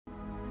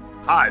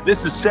Hi,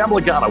 this is Sam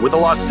Lagana with the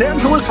Los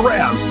Angeles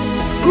Rams.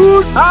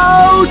 Whose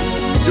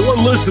house? You're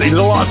listening to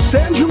the Los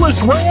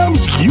Angeles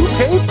Rams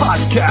UK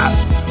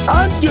podcast.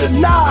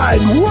 Undenied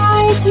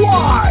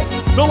worldwide.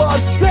 The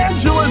Los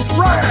Angeles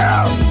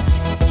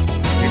Rams.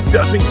 It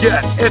doesn't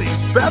get any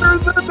better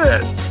than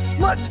this.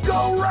 Let's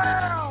go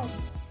Rams!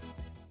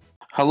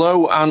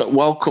 Hello and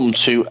welcome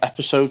to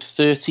episode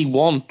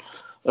 31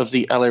 of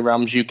the LA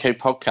Rams UK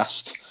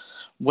podcast.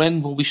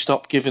 When will we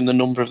stop giving the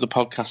number of the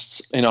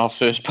podcasts in our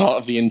first part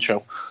of the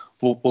intro?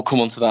 We'll come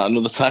on to that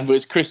another time. But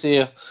it's Chris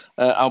here.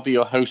 I'll be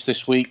your host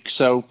this week.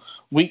 So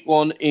week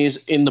one is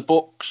in the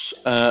books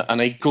and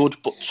a good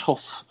but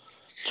tough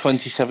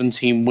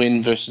 2017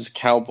 win versus the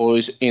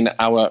Cowboys in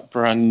our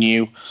brand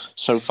new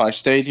SoFi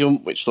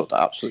Stadium, which looked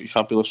absolutely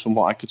fabulous from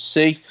what I could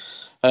see.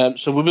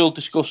 So we will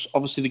discuss,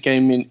 obviously, the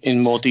game in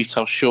more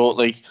detail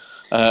shortly,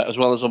 as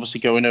well as obviously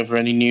going over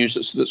any news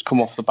that's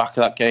come off the back of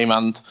that game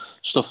and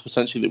stuff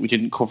potentially that we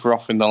didn't cover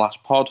off in the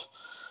last pod.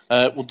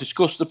 We'll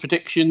discuss the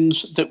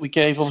predictions that we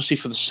gave, obviously,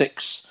 for the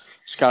 6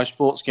 Sky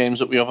Sports games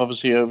that we have,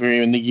 obviously, over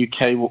here in the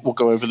UK. We'll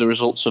go over the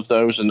results of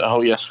those, and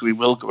oh yes, we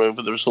will go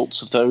over the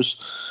results of those.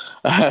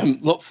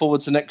 Look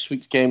forward to next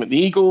week's game at the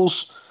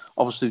Eagles.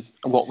 Obviously,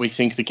 what we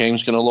think the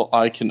game's going to look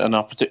like and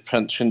our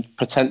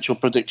potential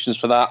predictions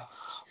for that.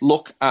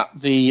 Look at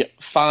the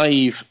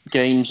 5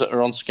 games that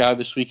are on Sky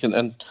this week,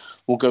 and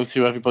we'll go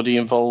through everybody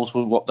involved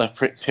with what their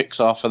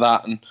picks are for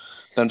that. And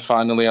then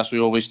finally, as we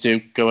always do,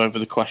 go over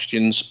the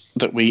questions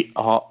that we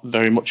are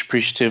very much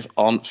appreciative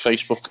on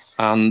Facebook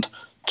and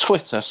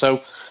Twitter.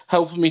 So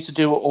helping me to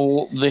do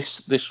all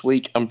this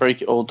week and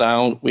break it all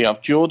down, we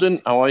have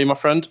Jordan. How are you, my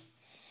friend?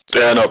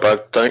 Yeah, not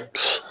bad,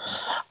 thanks.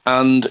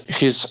 And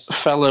his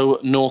fellow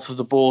north of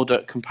the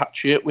border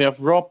compatriot, we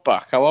have Rob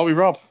back. How are we,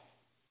 Rob?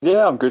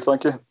 Yeah, I'm good,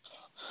 thank you.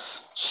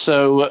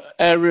 So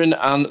Aaron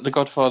and the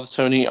Godfather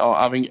Tony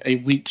are having a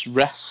week's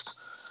rest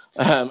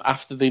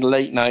after the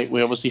late night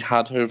we obviously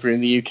had over in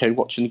the UK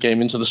watching the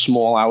game into the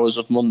small hours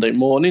of Monday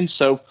morning.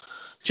 So,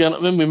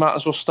 gentlemen, we might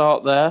as well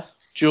start there.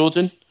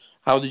 Jordan,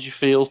 how did you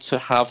feel to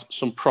have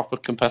some proper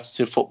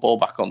competitive football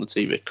back on the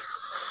TV?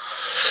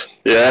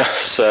 Yeah,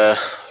 it's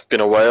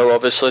been a while,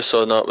 obviously,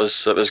 so it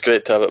was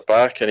great to have it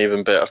back, and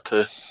even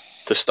better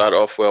to start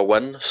off with a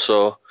win.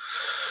 So,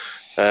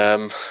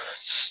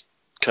 it's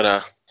kind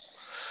of,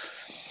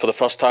 for the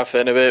first half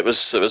anyway, it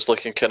was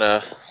looking kind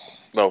of,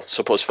 well,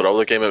 suppose for all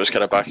the game it was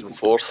kind of back and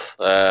forth.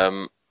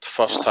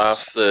 First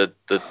half the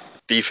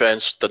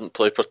defense didn't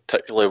play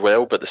particularly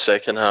well, but the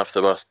second half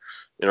they were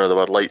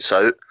lights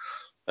out.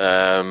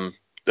 They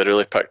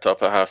really picked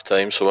up at half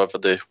time, so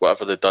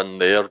whatever they done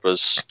there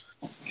was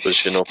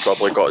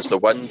probably got us the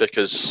win,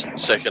 because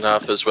second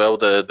half as well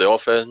the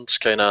offense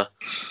kind of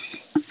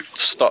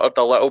stuttered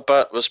a little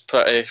bit, was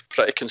pretty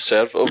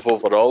conservative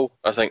overall.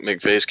 I think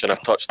McVay's kind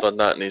of touched on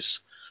that in his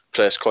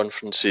press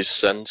conferences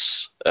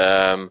since.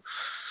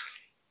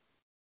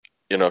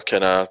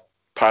 Kind of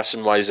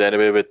passing wise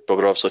anyway, we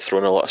were obviously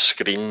throwing a lot of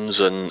screens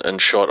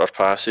and shorter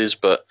passes,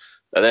 but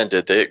at the end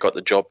of the day it got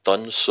the job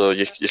done, so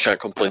you can't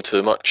complain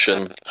too much,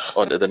 and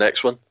on to the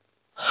next one.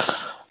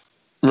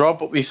 Rob,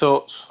 what were your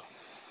thoughts?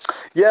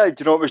 Yeah, it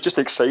was just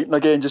exciting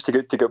again, just to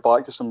get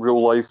back to some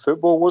real life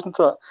football, wasn't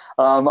it?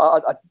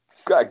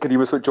 I agree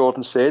with what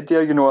Jordan said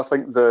there. I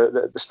think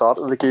the start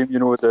of the game,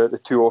 the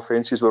 2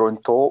 offences were on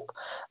top.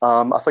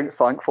 I think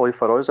thankfully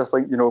for us,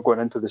 going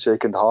into the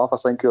second half, I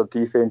think our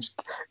defence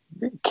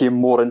came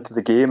more into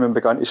the game and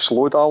began to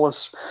slow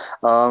Dallas.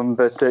 It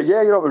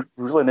was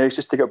really nice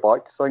just to get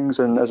back to things,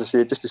 and as I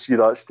say, just to see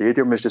that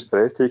stadium is just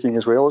breathtaking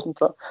as well,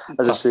 isn't it?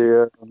 As I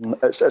say,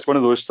 it's one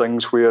of those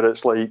things where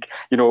it's like,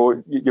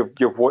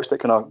 you've watched it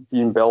kind of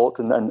being built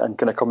and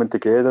kind of coming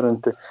together,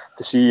 and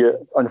to see it,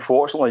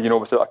 unfortunately,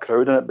 without a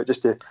crowd in it, but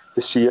just to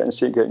see it and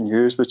see it getting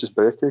used was just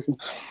breathtaking.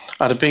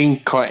 I'd have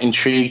been quite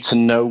intrigued to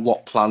know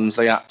what plans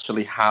they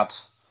actually had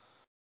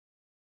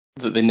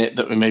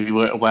that we maybe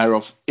weren't aware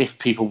of. If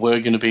people were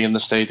going to be in the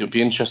stadium, it'd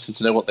be interesting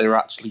to know what they were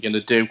actually going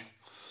to do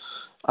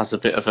as a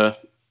bit of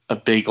a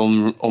big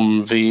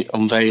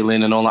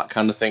unveiling and all that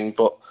kind of thing.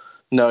 But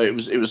no, it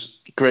was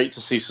great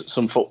to see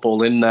some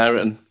football in there,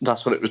 and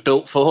that's what it was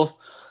built for.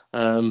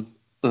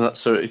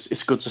 So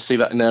it's good to see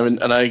that in there,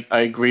 and I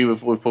agree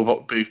with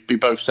what we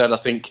both said. I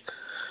think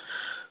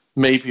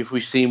maybe if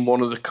we've seen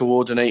one of the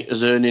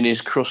coordinators earning his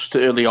crust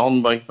early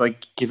on by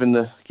giving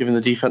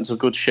the defence a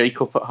good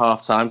shake-up at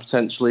half-time,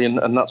 potentially,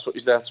 and that's what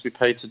he's there to be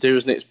paid to do,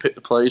 isn't it? It's pick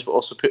the plays, but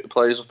also pick the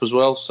players up as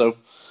well. So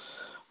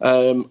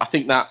I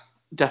think that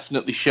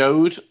definitely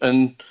showed.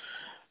 And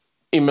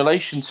in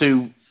relation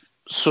to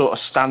sort of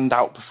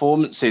standout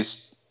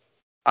performances,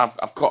 I've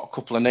got a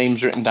couple of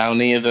names written down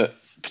here that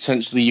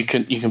potentially you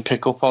can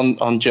pick up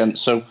on,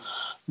 gents. So,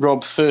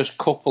 Rob, first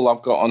couple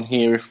I've got on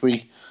here, if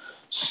we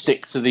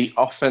stick to the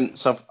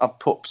offense, I've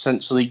put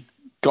potentially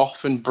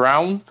Goff and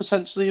Brown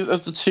potentially as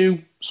the 2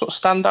 sort of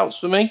standouts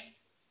for me.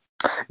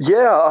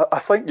 Yeah, I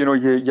think,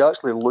 you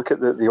actually look at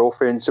the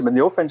offence. I mean,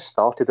 the offence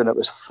started and it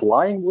was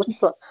flying,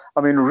 wasn't it?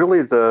 I mean, really,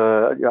 I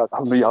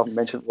know you haven't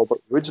mentioned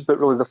Robert Woods, but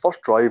really the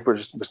first drive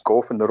was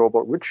Goff and the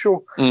Robert Woods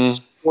show.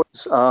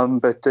 was.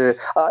 But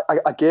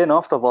again,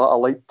 after that, I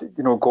liked,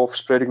 Goff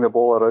spreading the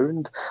ball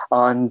around,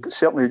 and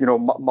certainly,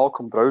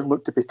 Malcolm Brown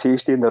looked to be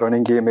tasty in the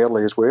running game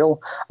early as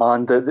well.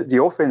 And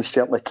the offense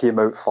certainly came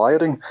out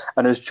firing.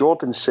 And as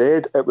Jordan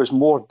said, it was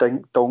more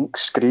dink-dunk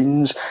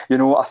screens.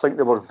 I think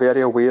they were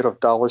very aware of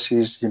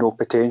Dallas's,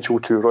 potential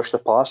to rush the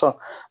passer.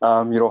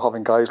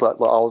 Having guys like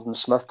Alden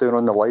Smith down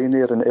on the line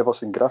there and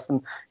Everson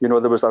Griffin, there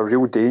was a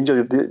real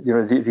danger.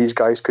 These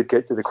guys could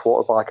get to the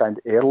quarterback and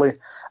early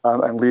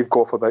and leave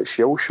Goff a bit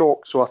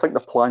shell-shocked. So I think the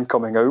plan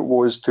coming out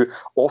was to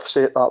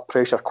offset that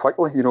pressure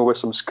quickly, with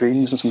some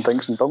screens and some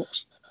dinks and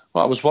dunks.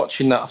 Well, I was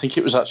watching that. I think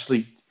it was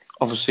actually,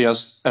 obviously,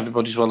 as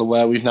everybody's well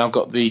aware, we've now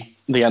got the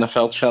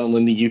NFL channel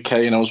in the UK,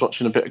 and I was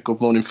watching a bit of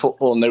Good Morning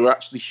Football, and they were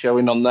actually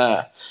showing on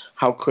there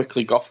how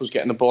quickly Goff was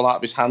getting the ball out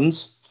of his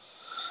hands.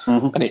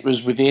 Mm-hmm. And it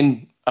was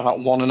within about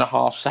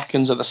 1.5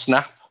 seconds of the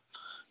snap,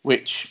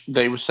 which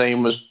they were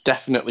saying was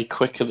definitely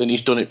quicker than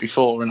he's done it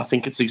before. And I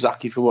think it's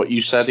exactly for what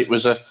you said. It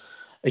was a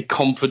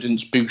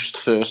confidence boost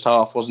first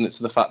half, wasn't it,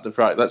 to the fact of,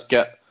 right, let's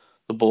get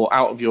the ball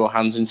out of your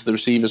hands into the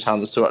receiver's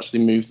hands to actually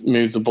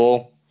move the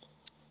ball.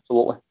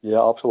 Absolutely.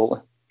 Yeah, absolutely.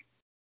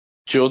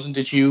 Jordan,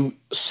 did you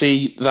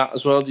see that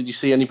as well? Did you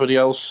see anybody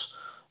else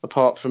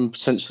apart from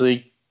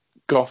potentially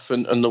Goff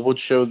and the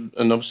Woodshow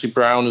and obviously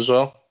Brown as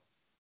well?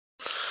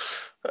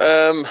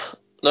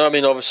 No, I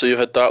mean, obviously you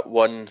had that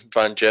one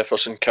Van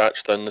Jefferson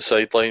catch down the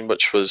sideline,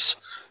 which was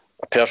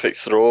a perfect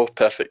throw,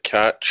 perfect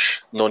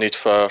catch. No need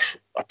for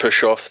a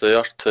push-off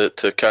there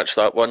to catch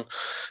that one.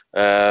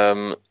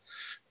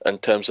 In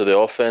terms of the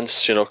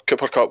offense,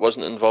 Cooper Kupp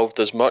wasn't involved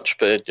as much,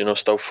 but,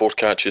 still 4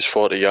 catches,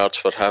 40 yards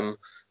for him.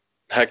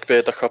 Higbee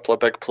had a couple of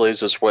big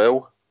plays as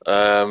well.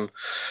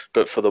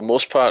 But for the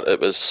most part, it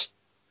was,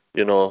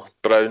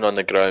 Brown on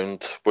the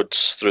ground,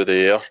 Woods through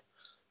the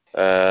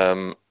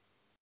air.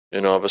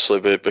 Obviously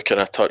we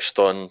kind of touched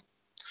on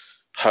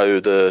how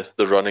the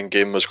running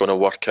game was going to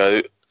work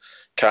out.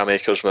 Cam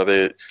Akers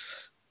maybe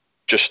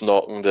just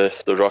knocking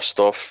the rust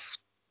off.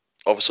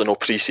 Obviously no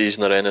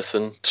pre-season or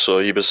anything, so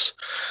he was,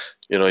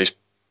 his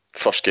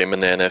first game in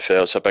the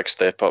NFL. It's a big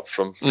step up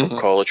from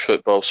college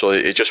football, so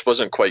he just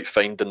wasn't quite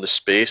finding the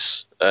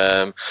space.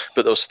 But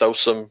there was still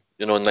some,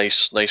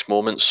 nice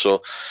moments.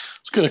 So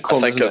it's going to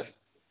come, isn't it?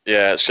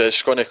 Yeah,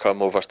 it's going to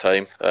come over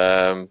time.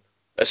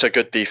 It's a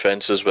good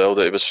defense as well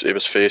that he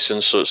was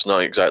facing, so it's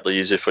not exactly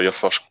easy for your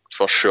first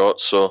shot.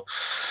 So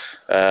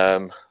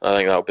I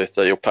think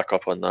that you'll pick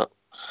up on that.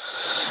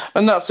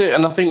 And that's it.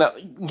 And I think that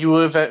you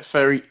were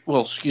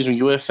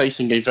you were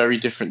facing a very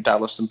different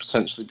Dallas than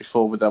potentially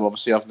before, with them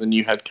obviously having a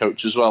new head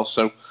coach as well.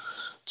 So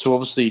to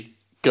obviously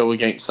go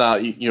against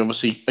that, you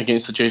obviously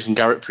against the Jason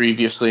Garrett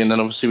previously, and then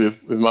obviously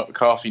with Mike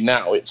McCarthy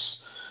now,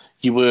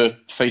 you were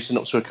facing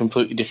up to a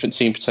completely different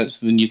team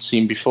potentially than you'd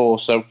seen before.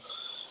 So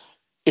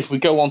if we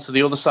go on to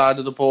the other side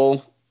of the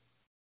ball,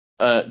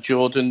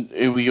 Jordan,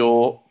 who were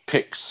your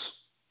picks,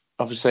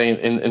 obviously,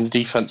 in the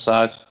defence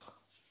side?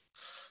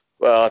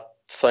 Well, I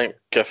think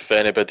if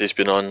anybody's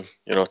been on,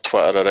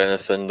 Twitter or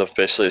anything, they've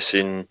basically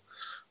seen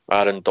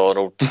Aaron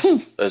Donald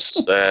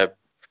as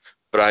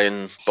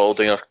Brian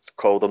Baldinger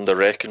called him the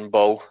wrecking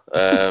ball.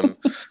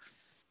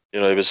 He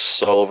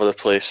was all over the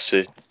place.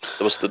 There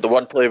was the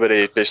one play where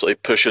he basically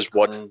pushes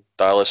one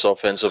Dallas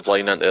offensive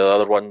line into the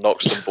other one,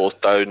 knocks them both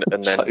down,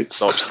 and then knocks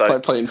down.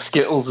 Like playing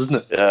Skittles, isn't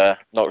it? Yeah,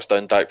 knocks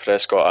down Dak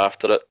Prescott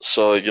after it.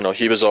 So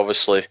he was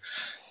obviously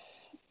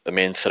the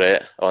main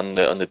threat on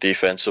the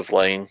defensive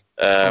line.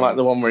 I like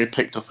the one where he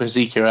picked up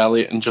Ezekiel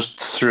Elliott and just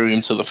threw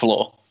him to the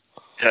floor.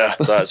 Yeah,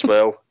 that as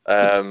well.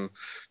 Jalen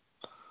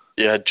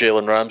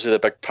Ramsey, the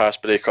big pass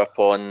break up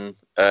on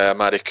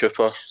Amari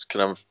Cooper,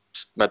 kind of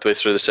midway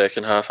through the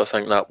second half, I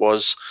think that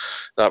was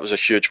a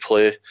huge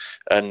play.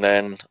 And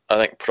then I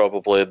think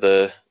probably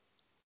the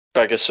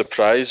biggest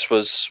surprise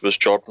was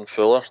Jordan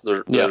Fuller,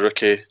 the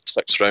rookie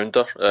 6th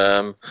rounder.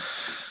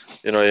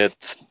 He had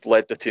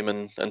led the team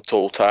in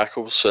total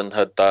tackles and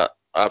had that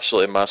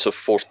absolutely massive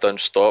 4th down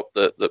stop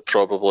that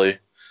probably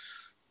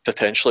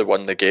potentially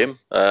won the game,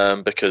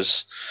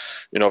 because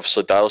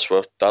obviously Dallas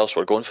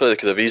were going for it. They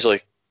could have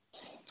easily,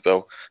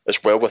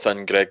 it's well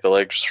within Greg the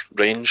Leg's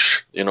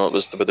range. It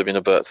would have been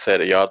about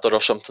 30-yarder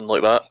or something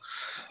like that.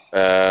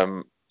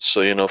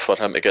 So for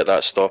him to get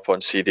that stop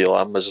on CD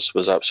Lamb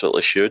was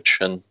absolutely huge,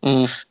 and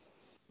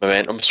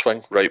momentum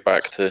swing right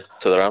back to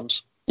the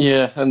Rams.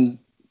 Yeah, and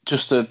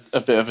just a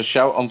bit of a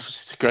shout on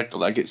to Greg the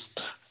Leg.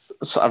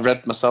 I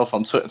read myself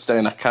on Twitter today,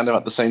 and I kind of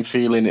had the same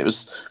feeling. It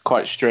was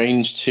quite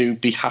strange to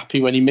be happy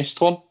when he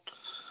missed one,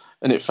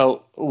 and it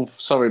felt,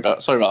 sorry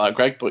about that,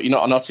 Greg, but you're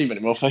not on our team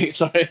anymore, mate.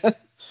 Sorry.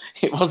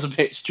 It was a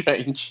bit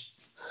strange.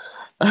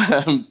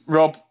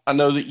 Rob, I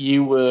know that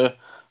you were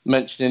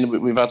mentioning,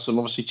 we've had some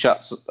obviously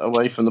chats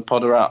away from the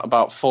pod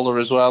about Fuller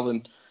as well,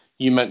 and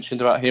you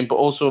mentioned about him, but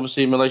also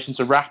obviously in relation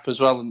to Rapp as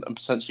well, and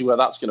potentially where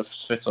that's going to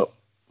fit up.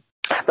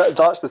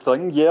 That's the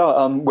thing,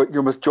 yeah.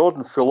 With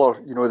Jordan Fuller,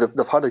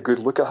 they've had a good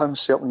look at him,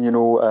 certainly,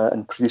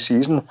 in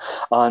pre-season,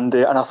 and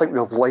I think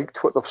they've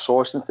liked what they've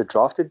saw since they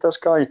drafted this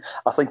guy.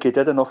 I think he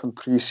did enough in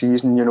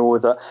pre-season,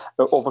 that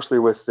obviously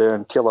with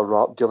Taylor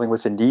Rapp dealing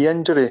with the knee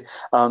injury,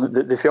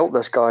 they felt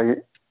this guy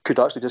could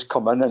actually just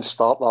come in and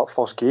start that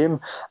first game.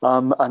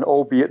 And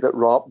albeit that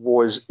Rapp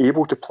was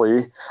able to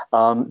play,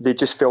 they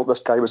just felt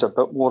this guy was a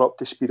bit more up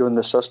to speed on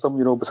the system,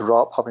 with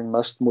Rapp having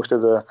missed most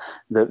of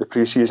the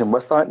pre-season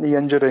with that knee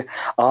injury.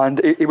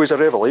 And he was a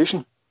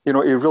revelation. He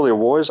really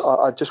was.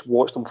 I just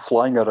watched him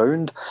flying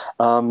around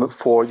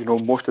for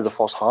most of the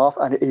first half,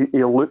 and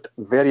he looked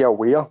very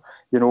aware.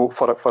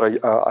 For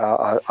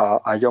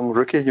a young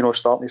rookie,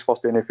 starting his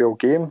first NFL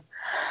game.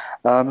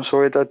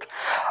 So he did.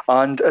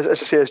 And as I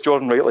say, as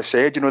Jordan rightly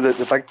said,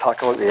 the big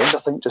tackle at the end, I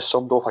think, just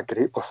summed off a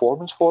great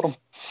performance for him.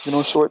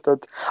 So it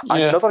did.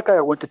 Yeah. Another guy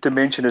I wanted to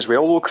mention as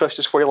well, though, Chris,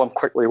 just while I'm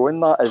quickly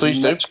on that, is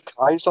Mitch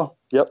Kaiser.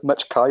 Yep,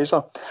 Mitch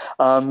Kaiser.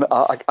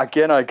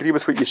 Again, I agree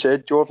with what you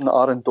said, Jordan.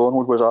 Aaron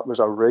Donald was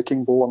a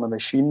wrecking ball on the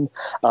machine.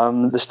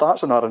 The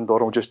stats on Aaron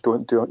Donald just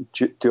don't do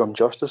him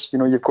justice.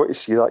 You've got to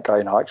see that guy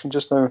in action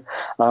just now.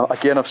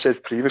 Again, I've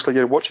said previously,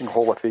 you're watching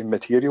Hall of Fame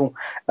material.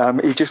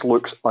 He just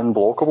looks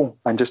unblockable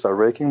and just a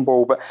wrecking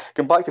ball. But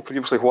going back to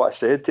previously what I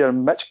said there,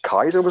 Mitch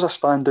Kaiser was a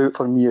standout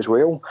for me as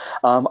well.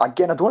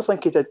 Again, I don't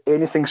think he did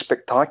anything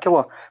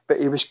spectacular, but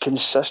he was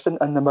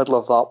consistent in the middle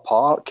of that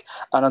park.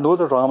 And I know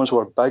the Rams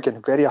were big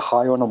and very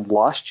high on him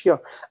last year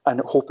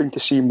and hoping to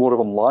see more of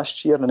him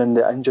last year, and then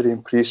the injury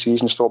in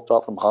pre-season stopped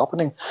that from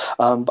happening.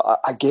 But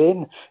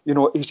again,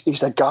 he's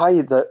the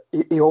guy that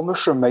he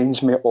almost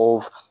reminds me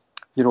of,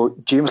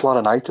 James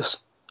Laurinaitis.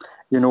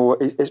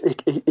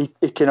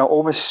 He kind of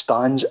almost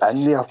stands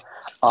in there.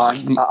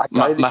 And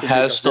my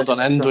hair stood on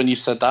end when you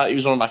said that. He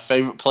was one of my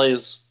favourite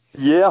players.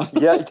 Yeah.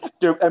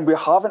 And we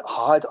haven't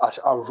had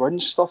a run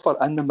stuffer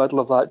in the middle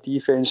of that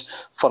defence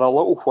for a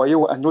little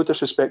while, and no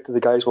disrespect to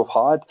the guys we've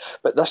had,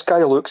 but this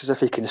guy looks as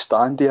if he can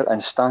stand there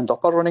and stand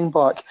up a running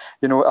back.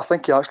 I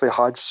think he actually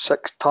had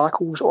 6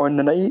 tackles on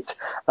the night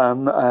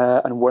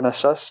and 1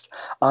 assist.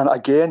 And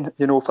again,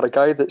 for a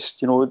guy that's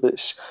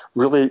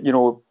really,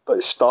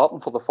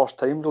 starting for the first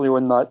time really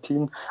on that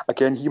team,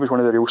 again, he was one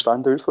of the real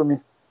standouts for me.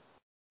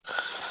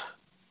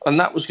 And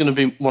that was going to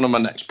be one of my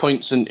next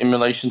points in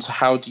relation to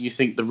how do you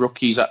think the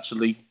rookies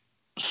actually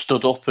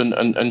stood up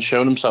and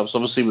shown themselves?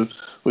 Obviously,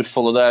 with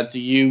Fuller there,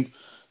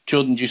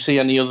 Jordan, do you see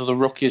any other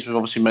rookies? We've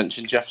obviously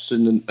mentioned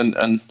Jefferson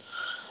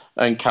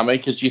and Cam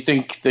Akers. Do you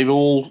think they've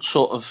all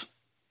sort of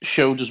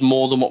showed us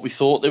more than what we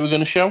thought they were going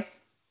to show?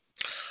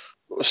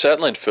 Well,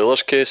 certainly in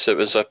Fuller's case, it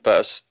was a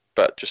bit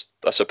just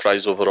a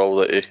surprise overall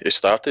that he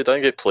started. I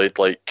think he played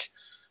like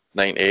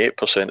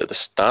 98% of the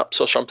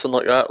snaps or something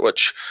like that,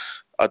 which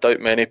I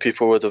doubt many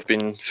people would have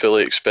been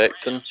fully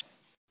expecting.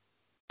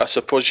 I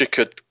suppose you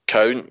could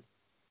count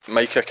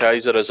Micah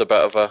Kaiser as a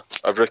bit of a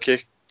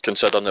rookie,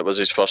 considering it was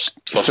his first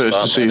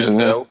start season.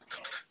 Yeah.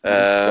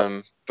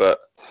 But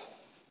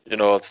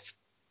I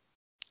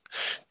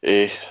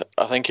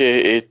think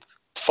he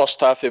first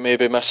half he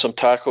maybe missed some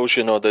tackles.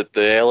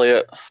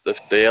 The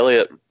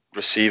Elliott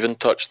receiving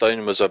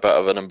touchdown was a bit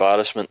of an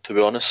embarrassment, to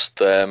be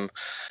honest.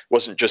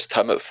 Wasn't just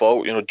him at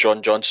fault.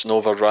 John Johnson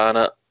overran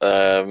it.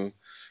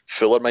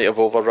 Fuller might have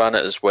overran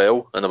it as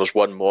well, and there was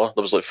one more.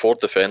 There was like 4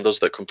 defenders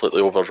that completely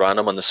overran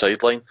him on the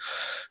sideline.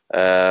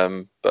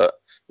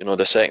 But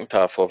the second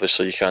half,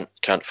 obviously, you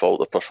can't fault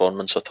the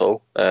performance at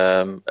all.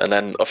 And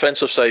then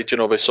offensive side,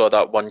 we saw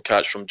that one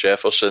catch from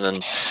Jefferson,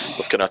 and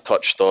we've kind of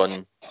touched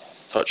on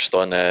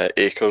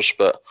Akers,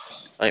 but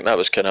I think that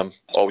was kind of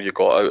all you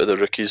got out of the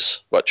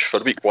rookies, which for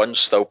week 1's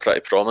still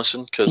pretty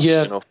promising because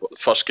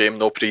first game,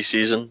 no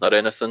pre-season or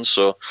anything.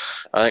 So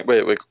I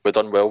think we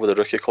done well with the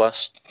rookie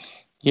class.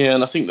 Yeah,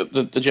 and I think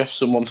that the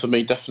Jefferson one for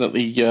me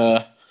definitely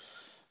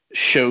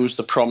shows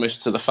the promise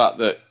to the fact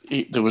that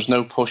there was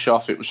no push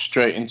off. It was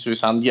straight into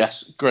his hand.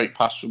 Yes, great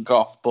pass from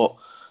Goff, but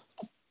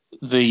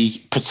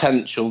the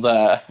potential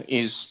there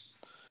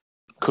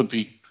could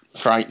be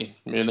frightening,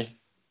 really.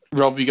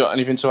 Rob, you got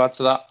anything to add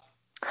to that?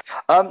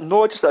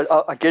 No, just a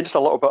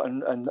little bit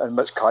in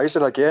Mitch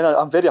Kaiser again.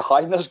 I'm very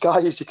high on this guy,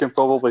 as you can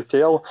probably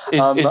tell.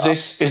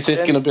 Is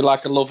this going to be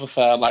like a love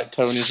affair like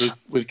Tony's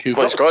with Cooper?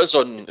 Well, he's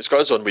got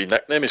his own wee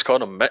nickname. He's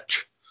calling him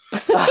Mitch.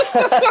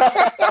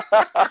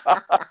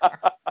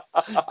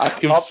 I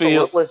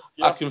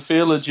can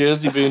feel a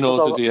jersey being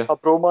ordered here. A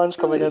bromance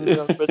coming in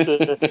there.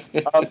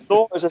 But,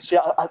 no, as I say,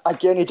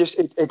 again, he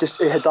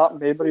had that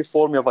memory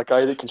for me of a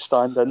guy that can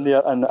stand in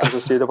there. And as I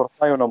say, they were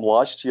high on him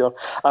last year.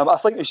 I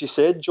think, as you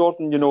said,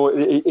 Jordan,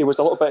 he was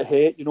a little bit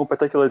ahead,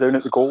 particularly down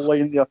at the goal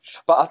line there.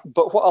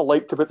 But what I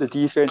liked about the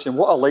defence and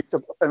what I liked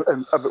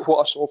about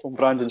what I saw from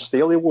Brandon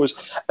Staley was,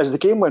 as the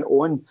game went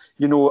on,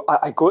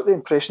 I got the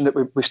impression that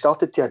we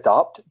started to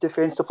adapt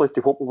defensively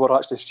to what we were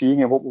actually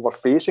seeing and what we were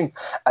facing.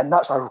 And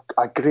that's a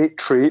great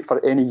trait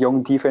for any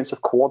young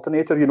defensive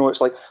coordinator.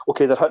 It's like,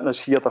 okay, they're hitting us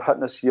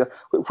here,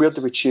 where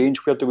do we change,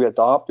 where do we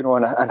adapt,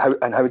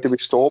 and how do we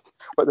stop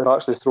what they're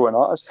actually throwing at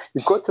us?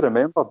 You've got to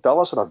remember,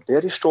 Dallas are a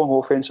very strong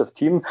offensive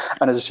team,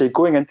 and as I say,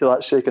 going into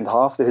that second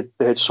half, they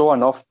had saw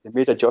enough, they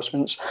made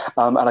adjustments,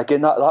 and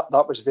again,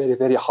 that was very,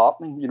 very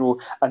heartening,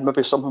 and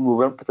maybe something we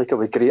weren't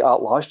particularly great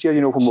at last year,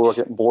 when we were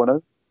getting blown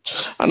out.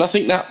 And I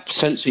think that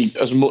potentially,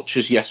 as much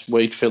as, yes,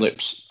 Wade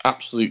Phillips,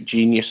 absolute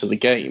genius of the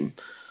game,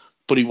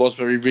 but he was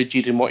very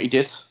rigid in what he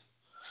did.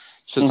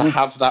 So to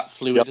have that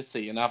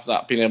fluidity and have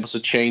that being able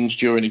to change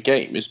during a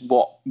game is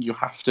what you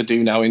have to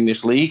do now in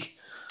this league.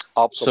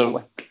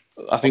 Absolutely.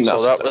 So I think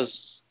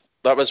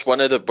that was one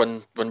of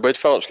the when Wade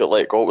Phillips got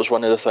let go. It was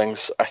one of the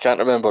things. I can't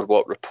remember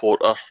what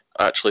reporter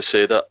actually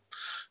said it.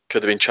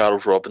 Could have been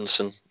Charles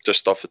Robinson,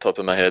 just off the top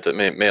of my head. It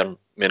may or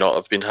may not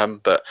have been him,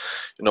 but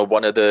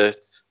one of the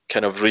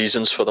kind of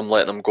reasons for them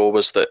letting him go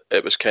was that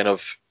it was kind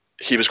of,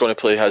 he was going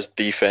to play his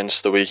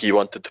defence the way he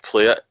wanted to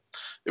play it.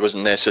 He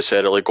wasn't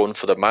necessarily going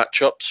for the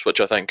matchups, which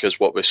I think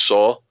is what we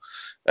saw.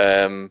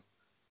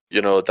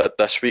 That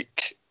this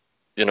week,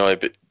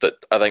 that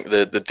I think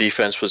the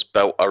defence was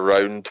built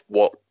around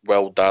what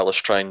will Dallas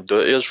try and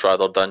do to us,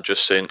 rather than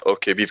just saying,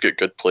 okay, we've got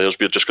good players,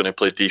 we're just going to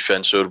play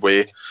defence our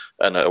way,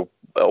 and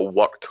it'll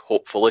work,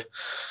 hopefully.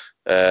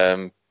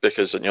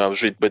 Because I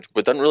was reading,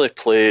 we didn't really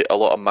play a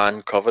lot of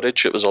man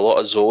coverage. It was a lot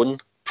of zone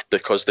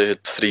because they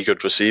had three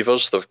good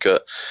receivers. They've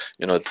got,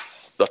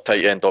 their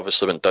tight end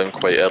obviously went down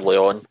quite early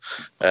on,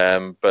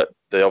 but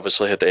they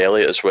obviously had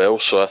Elliott as well.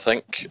 So I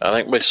think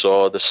we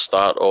saw the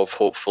start of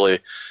hopefully,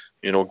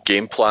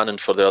 game planning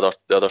for the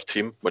other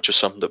team, which is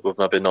something that we've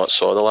maybe not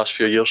saw the last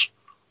few years.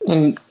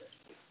 And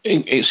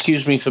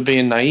excuse me for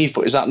being naive,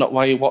 but is that not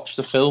why you watched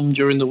the film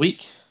during the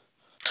week?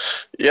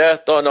 Yeah,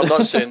 no, I'm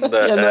not saying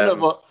that.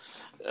 But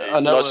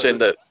I'm not saying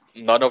that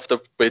none of the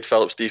Wade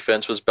Phillips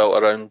defense was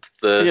built around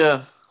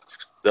the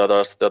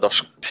other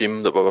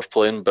team that we were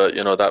playing, but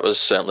that was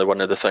certainly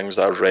one of the things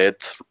that I read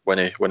when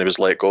he was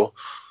let go.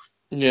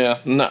 Yeah,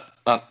 and that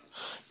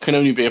can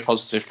only be a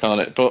positive,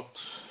 can't it? But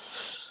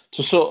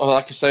to sort of,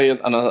 like I say,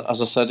 and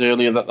as I said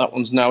earlier, that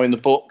one's now in the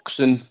books,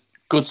 and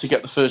good to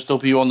get the first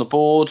W on the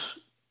board.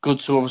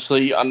 Good to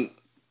obviously, and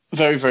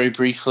very, very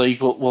briefly,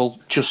 we'll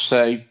just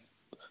say,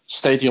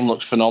 stadium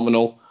looks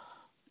phenomenal.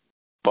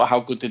 But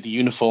how good did the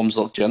uniforms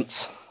look,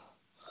 gents?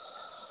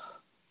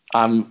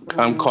 I'm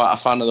quite a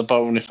fan of the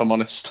bone, if I'm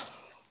honest.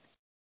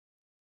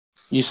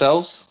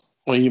 Yourselves?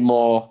 Or are you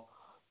more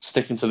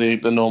sticking to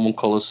the normal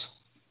colours?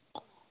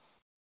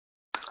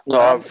 No,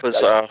 I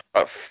was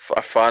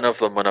a fan of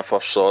them when I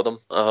first saw them.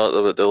 I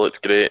thought they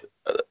looked great.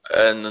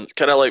 And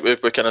kind of like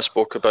we kind of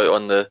spoke about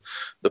on the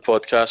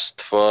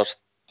podcast for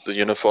the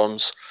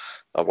uniforms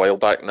a while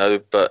back now,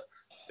 but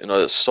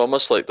it's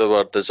almost like they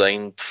were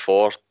designed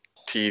for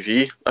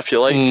TV, I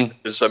feel like,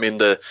 because I mean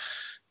the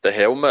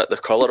helmet, the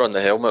colour on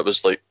the helmet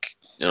was like,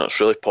 it's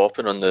really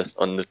popping on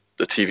the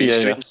TV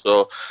screen. Yeah.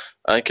 So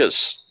I think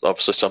it's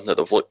obviously something that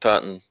they've looked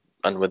at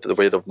and with the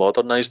way they've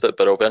modernised it.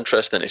 But it'll be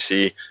interesting to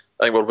see.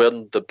 I think we're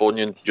wearing the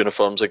bone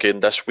uniforms again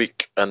this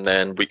week, and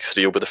then week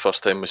 3 will be the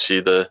first time we see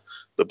the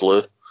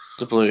blue.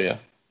 The blue, yeah.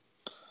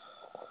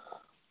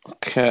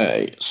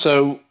 Okay,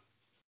 so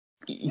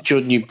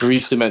Jordan, you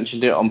briefly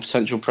mentioned it on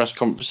potential press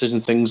conferences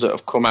and things that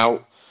have come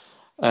out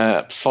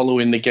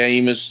following the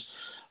game. As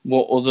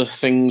what other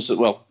things that,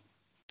 well,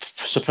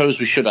 suppose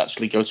we should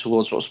actually go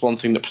towards what's one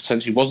thing that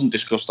potentially wasn't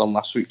discussed on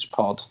last week's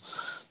pod,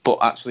 but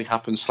actually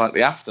happened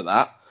slightly after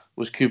that,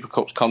 was Cooper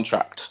Kupp's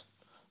contract.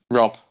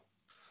 Rob,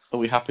 are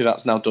we happy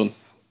that's now done?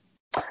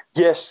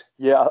 Yes,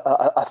 yeah,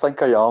 I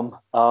think I am.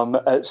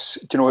 It's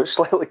it's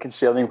slightly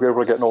concerning where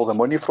we're getting all the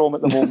money from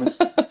at the moment.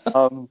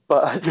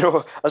 But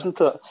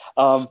isn't it?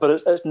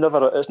 But it's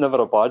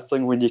never a bad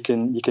thing when you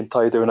can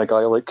tie down a guy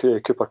like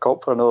Cooper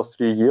Kupp for another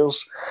 3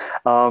 years.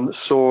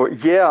 So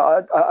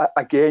yeah,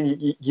 again,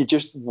 you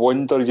just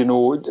wonder,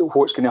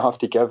 what's going to have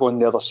to give on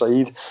the other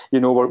side.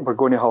 We're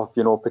going to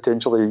have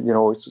potentially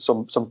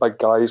some big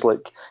guys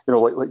like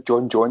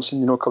John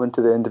Johnson, coming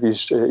to the end of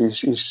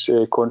his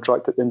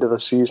contract at the end of the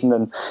season,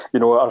 and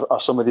are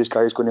some of these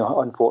guys going to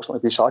unfortunately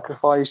be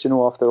sacrificed,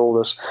 after all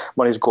this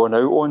money's gone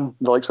out on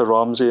the likes of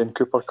Ramsey and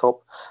Cooper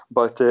Kupp.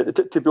 But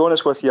to be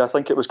honest with you, I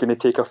think it was going to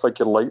take a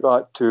figure like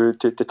that to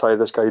tie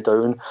this guy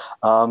down.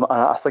 And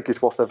I think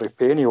he's worth every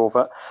penny of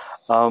it.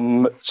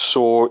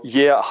 So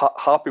yeah,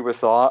 happy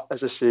with that,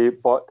 as I say.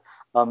 But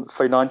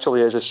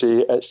financially, as I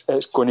say,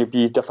 it's going to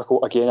be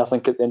difficult again, I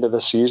think, at the end of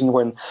the season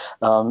when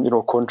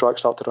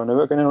contracts start to run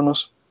out again on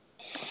us.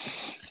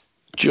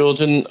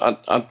 Jordan,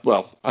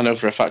 I know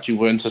for a fact you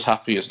weren't as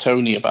happy as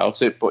Tony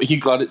about it, but are you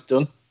glad it's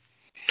done?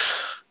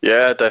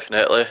 Yeah,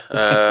 definitely.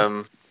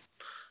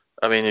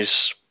 I mean,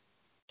 he's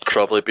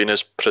probably been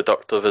as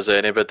productive as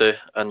anybody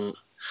and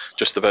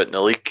just about in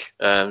the league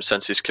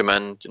since he's come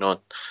in,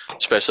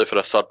 especially for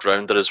a third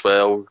rounder as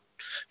well.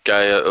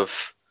 Guy out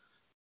of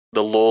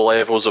the low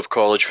levels of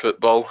college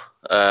football.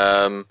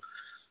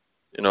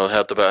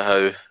 heard about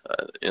how,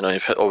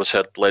 you've always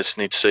heard Les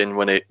Snead saying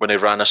when he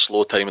ran a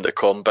slow time at the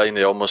Combine,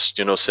 they almost,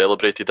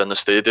 celebrated in the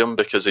stadium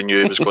because they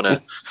knew he was going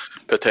to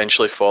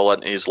potentially fall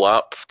into his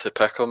lap to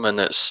pick him. And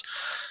it's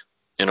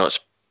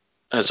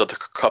has had a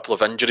couple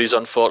of injuries,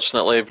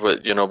 unfortunately,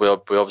 but, we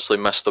obviously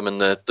missed him in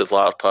the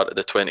latter part of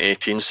the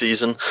 2018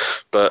 season.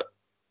 But,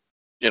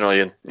 you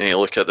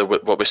look at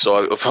what we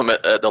saw out of him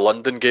at the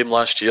London game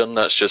last year, and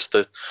that's just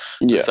the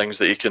things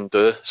that he can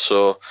do.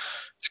 So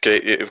it's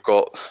great that you've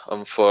got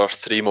him for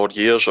 3 more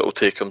years. It'll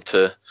take him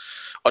to,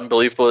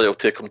 unbelievable, it'll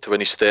take him to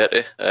when he's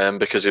 30,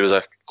 because he was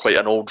quite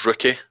an old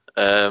rookie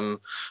by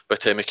the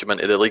time he came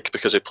into the league,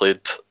 because he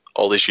played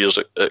all these years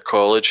at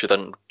college. He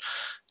didn't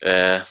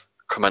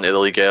come into the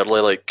league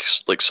early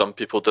like some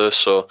people do.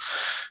 So,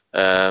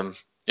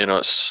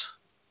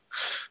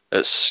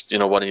 it's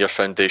one of your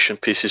foundation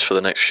pieces for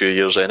the next few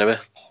years anyway.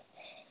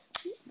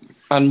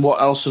 And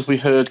what else have we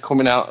heard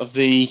coming out of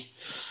the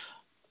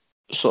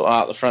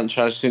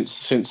franchise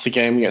since the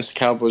game against the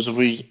Cowboys? Have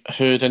we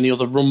heard any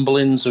other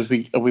rumblings? Are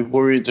we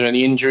worried? Are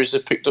any injuries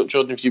have picked up,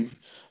 Jordan? Have you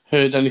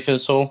heard anything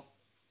at all?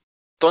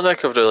 Don't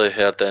think I've really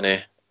heard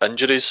any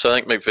injuries.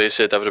 I think McVay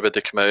said everybody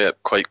come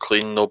out quite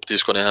clean.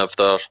 Nobody's going to have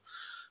their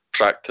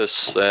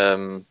practice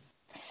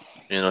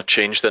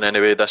changed in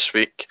any way this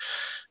week.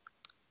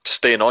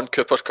 Staying on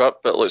Cooper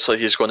Kupp, it looks like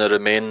he's going to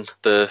remain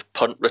the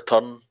punt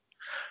return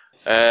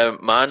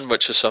man,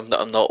 which is something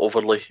that I'm not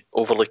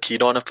overly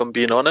keen on, if I'm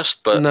being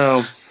honest. But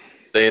no,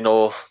 they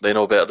know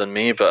better than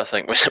me. But I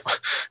think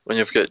when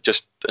you've got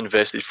just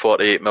invested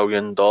 $48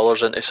 million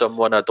into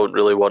someone, I don't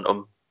really want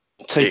them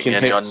taking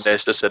any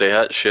unnecessary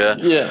hits.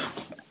 Yeah.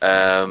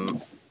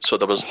 So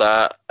there was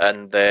that,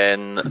 and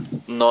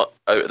then not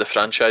out of the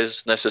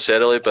franchise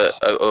necessarily, but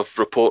out of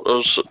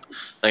reporters.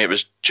 I think it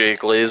was Jay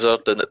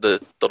Glazer that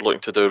they're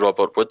looking to do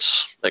Robert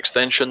Woods'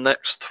 extension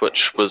next,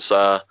 which was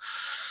an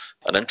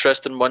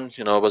interesting one.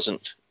 I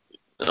wasn't,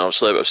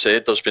 obviously, like I've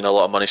said, there's been a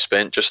lot of money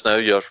spent just now.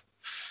 You're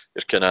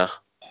kind of,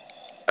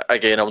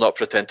 again, I'll not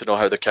pretend to know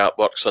how the cap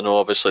works. I know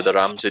obviously the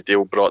Ramsey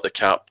deal brought the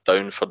cap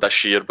down for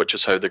this year, which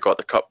is how they got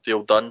the Cup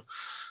deal done.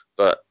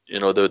 But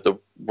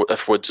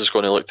if Woods is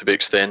going to look to be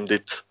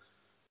extended,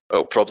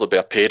 it'll probably be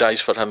a pay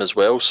rise for him as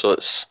well. So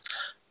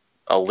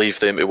I'll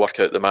leave them to work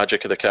out the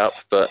magic of the cap.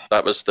 But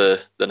that was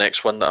the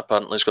next one that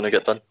apparently is going to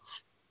get done.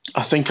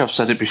 I think I've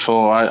said it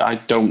before. I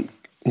don't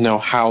know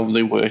how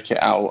they work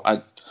it out.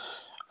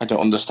 I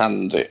don't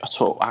understand it at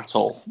all. I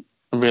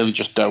really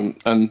just don't.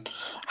 And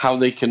how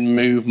they can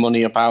move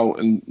money about,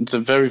 and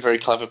they're very, very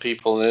clever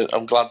people. And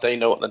I'm glad they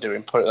know what they're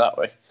doing. Put it that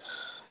way.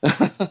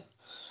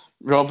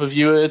 Rob, have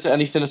you heard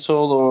anything at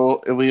all,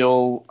 or are we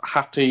all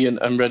happy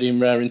and ready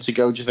and raring to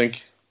go, do you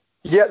think?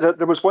 Yeah,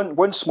 there was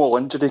one small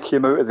injury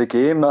came out of the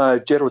game.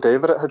 Gerald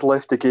Everett had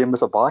left the game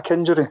with a back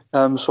injury,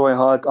 so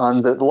I had,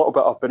 and the little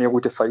bit I've been able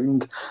to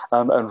find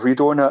and read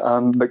on it,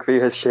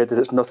 McVay has said that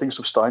it's nothing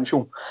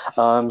substantial,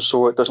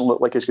 so it doesn't look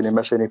like he's going to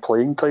miss any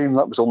playing time.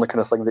 That was the only kind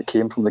of thing that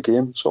came from the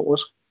game, so it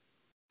was.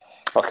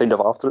 Or kind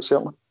of after it,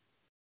 certainly.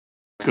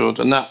 Good,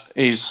 and that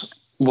is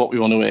what we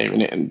want to hear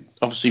in it. And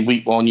obviously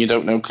week 1 you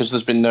don't know, because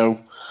there's been no,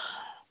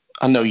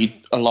 I know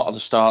a lot of the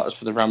starters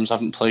for the Rams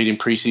haven't played in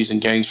preseason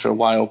games for a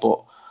while,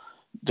 but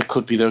there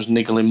could be those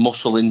niggling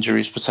muscle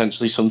injuries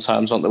potentially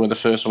sometimes, aren't there, with the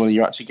first one when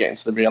you actually get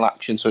into the real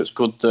action. So it's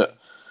good that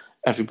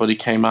everybody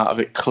came out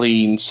of it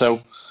clean.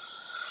 So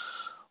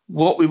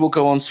what we will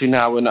go on to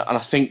now, and I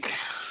think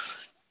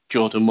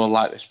Jordan will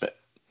like this bit,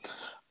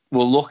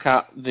 we'll look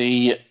at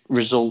the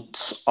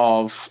results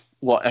of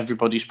what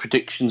everybody's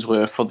predictions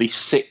were for the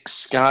 6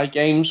 Sky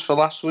games for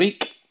last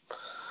week.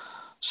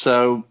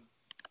 So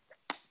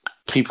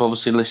people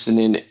obviously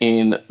listening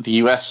in the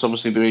US,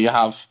 obviously you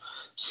have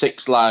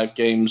 6 live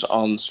games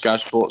on Sky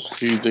Sports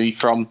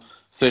from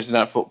Thursday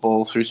Night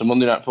Football through to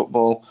Monday Night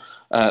Football.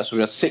 So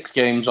we had 6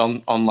 games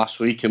on last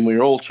week, and we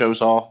all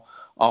chose our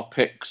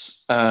picks.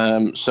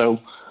 So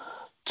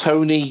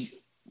Tony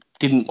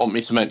didn't want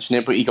me to mention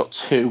it, but he got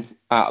 2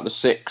 out of the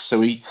 6.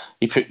 So he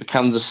picked the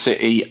Kansas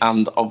City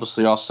and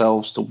obviously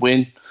ourselves to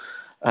win.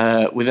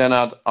 We then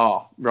had,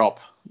 Rob,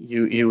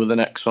 you were the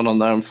next one on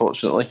there,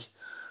 unfortunately,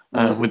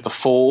 with the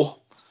 4.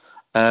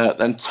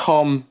 Then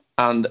Tom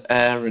and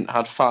Aaron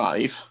had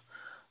 5.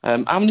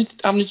 How many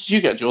did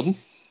you get, Jordan?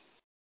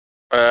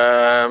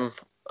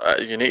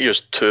 You need to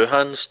use 2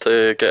 hands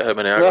to get how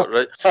many I got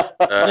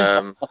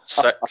right.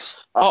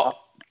 6. Oh,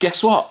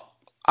 guess what?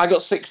 I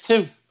got 6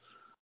 too.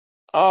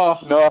 Oh,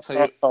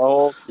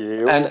 no,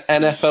 you. And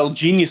NFL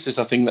geniuses,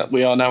 I think that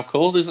we are now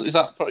called. Is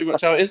that pretty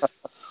much how it is?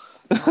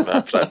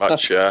 Pretty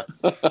much, yeah.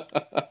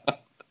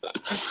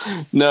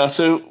 No,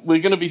 so we're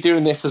going to be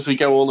doing this as we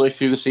go all the way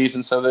through the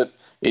season, so that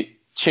it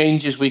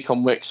changes week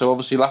on week. So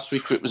obviously last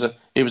week it was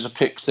a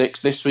pick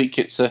 6. This week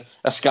it's a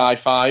Sky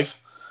 5.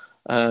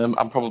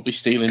 I'm probably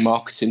stealing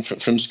marketing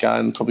from Sky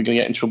and probably going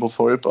to get in trouble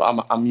for it,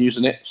 but I'm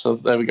using it. So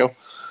there we go.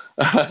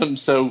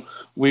 So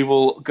we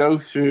will go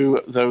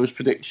through those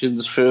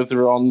predictions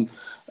further on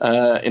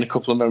in a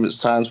couple of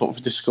moments' time once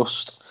we've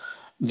discussed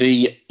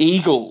the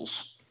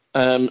Eagles.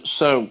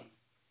 So,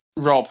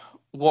 Rob,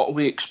 what are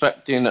we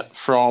expecting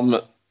from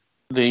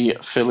the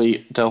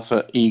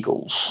Philadelphia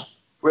Eagles?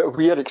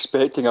 We are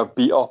expecting a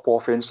beat-up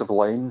offensive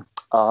line.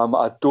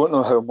 I don't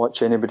know how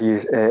much any of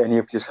you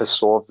has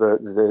saw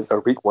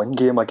their Week 1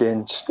 game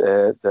against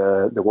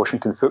the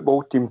Washington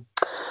football team,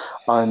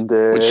 and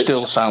which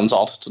still sounds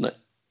odd, doesn't it?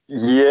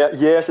 Yeah,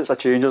 yes, it's a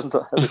change, isn't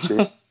it? It's a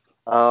change.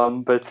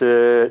 But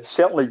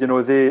certainly,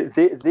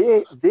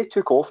 they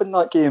took off in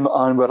that game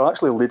and were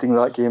actually leading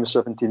that game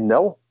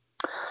 17-0.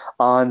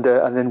 And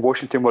then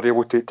Washington were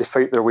able to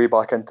fight their way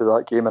back into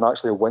that game and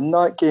actually win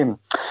that game.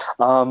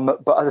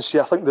 But as I say,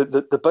 I think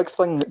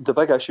the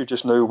big issue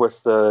just now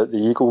with the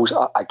Eagles,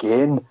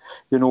 again,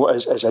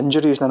 is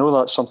injuries. And I know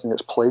that's something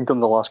that's plagued them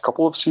the last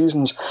couple of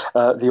seasons.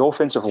 The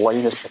offensive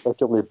line is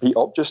particularly beat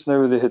up just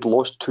now. They had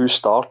lost 2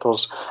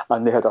 starters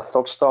and they had a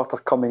third starter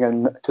coming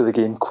in to the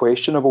game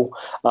questionable,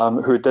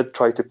 who did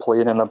try to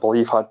play in and I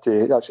believe had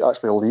to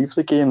actually leave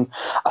the game.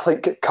 I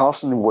think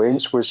Carson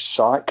Wentz was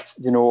sacked,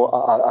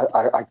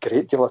 a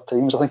great deal of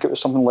times. I think it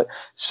was something like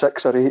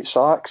 6 or 8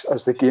 sacks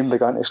as the game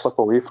began to slip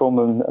away from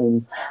him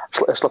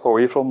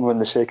in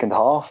the second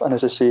half. And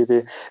as I say,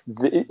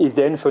 he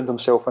then found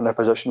himself in a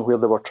position where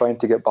they were trying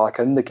to get back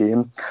in the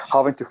game,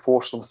 having to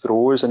force some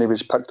throws, and he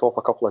was picked off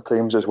a couple of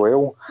times as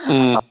well.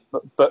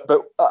 But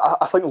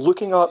I think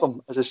looking at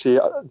them, as I say,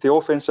 the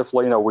offensive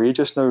line away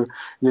just now,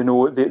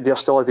 they're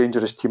still a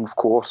dangerous team, of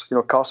course.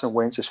 Carson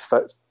Wentz is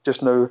fit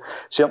just now,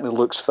 certainly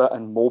looks fit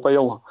and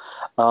mobile,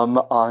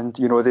 and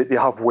they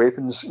have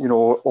weapons,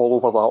 all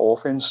over that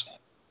offense.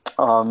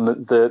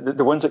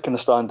 The ones that kind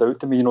of stand out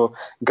to me,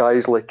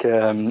 guys like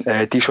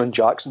Deshaun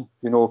Jackson,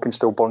 can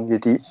still burn you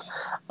deep.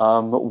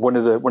 One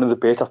of the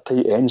better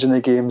tight ends in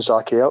the game,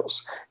 Zach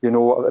Ertz,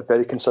 a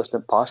very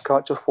consistent pass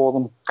catcher for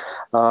them.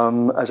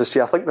 As I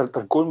say, I think they're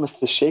going with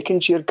the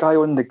second year guy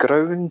on the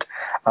ground.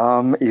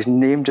 His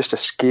name just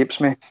escapes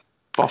me.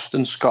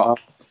 Boston Scott.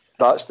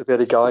 That's the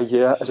very guy,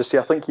 yeah. As I say,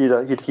 I think he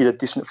had a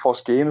decent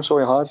first game, so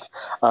he had.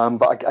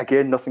 But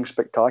again, nothing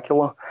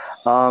spectacular.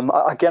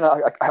 I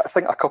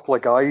think a couple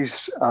of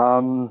guys,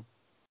 Goddard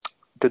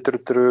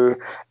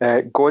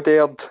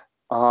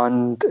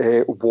and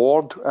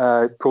Ward,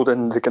 pulled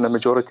in the kind of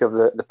majority of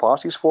the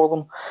passes for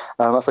them.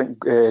 I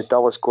think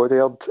Dallas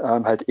Goddard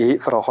had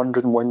 8 for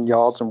 101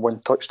 yards and 1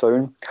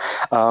 touchdown.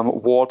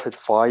 Ward had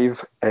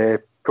 5.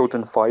 Pulled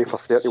in 5 for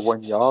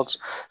 31 yards.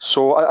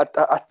 So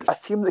a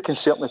team that can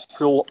certainly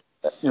put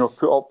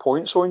up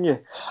points on you.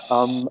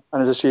 And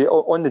as I say,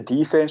 on the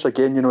defence,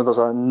 again, there's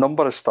a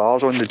number of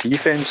stars on the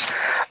defence.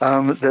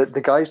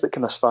 The guys that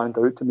kind of stand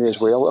out to me as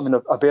well. I mean,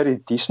 a very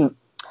decent,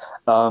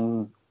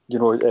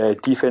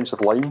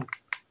 defensive line.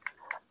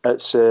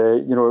 It's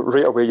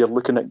right away you're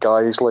looking at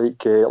guys like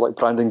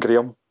Brandon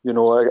Graham.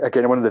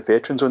 Again, one of the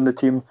veterans on the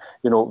team.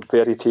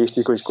 Very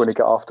tasty because he's going to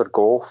get after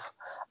Goff.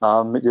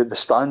 The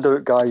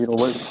standout guy,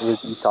 one of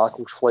the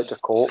tackles, Fletcher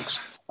Cox,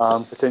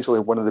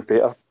 potentially one of the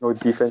better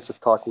defensive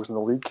tackles in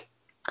the league.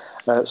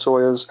 So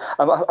is.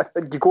 I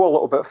think you go a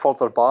little bit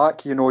further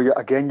back. You've got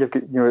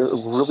a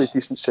really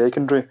decent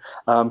secondary.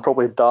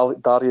 Probably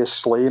Darius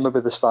Slay, maybe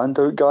the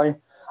standout guy,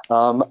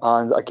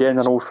 and again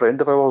an old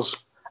friend of ours,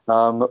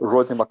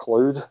 Rodney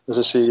McLeod. As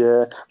I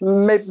say,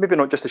 maybe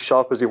not just as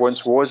sharp as he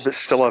once was, but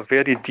still a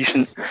very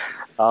decent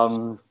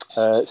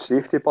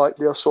safety back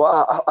there. So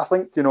I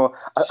think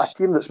a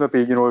team that's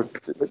maybe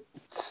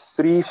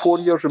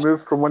 3-4 years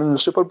removed from winning the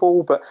Super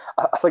Bowl, but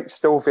I think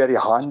still very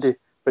handy,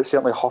 but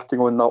certainly hurting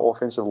on that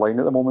offensive line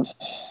at the moment.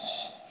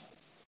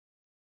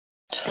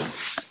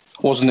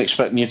 Wasn't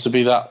expecting you to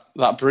be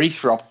that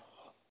brief, Rob.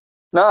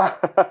 Nah.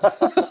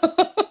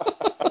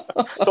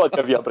 Thought I'd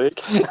give you a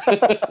break.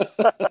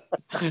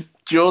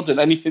 Jordan,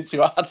 anything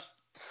to add?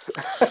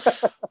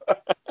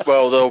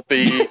 Well, they'll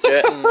be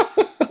getting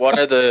one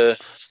of the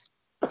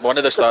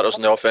starters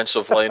in the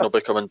offensive line will be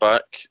coming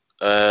back.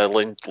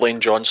 Lane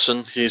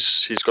Johnson,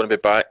 he's going to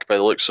be back by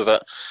the looks of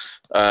it,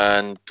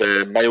 and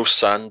Miles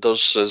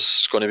Sanders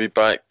is going to be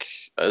back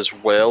as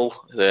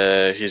well.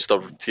 He's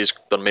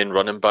their main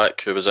running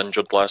back who was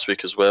injured last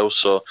week as well.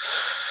 So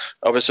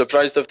I was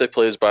surprised if they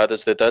play as bad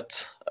as they did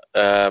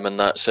in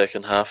that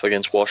second half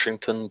against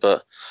Washington.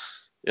 But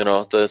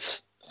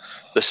the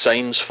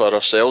signs for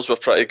ourselves were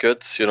pretty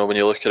good. When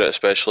you look at it,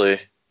 especially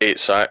 8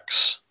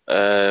 sacks.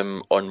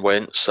 On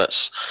Wentz,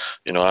 that's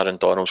Aaron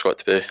Donald's got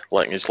to be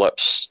licking his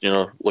lips,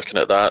 looking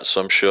at that.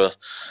 So I'm sure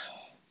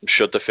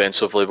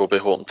defensively we'll be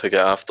hoping to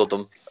get after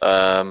them.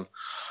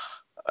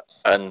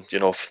 And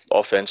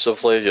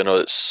offensively,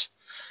 it's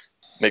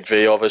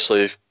McVay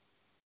obviously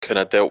kind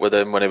of dealt with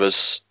him when he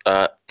was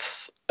at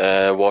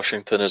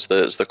Washington as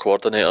the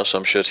coordinator. So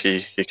I'm sure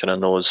he kind of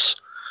knows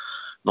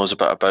a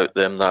bit about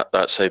them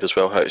that side as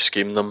well, how to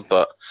scheme them.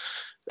 But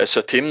it's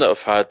a team that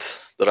have had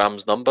the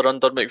Rams' number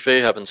under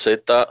McVay. Having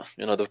said that,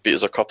 they've beat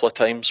us a couple of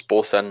times,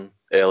 both in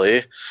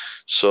LA.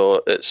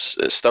 So it's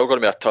still going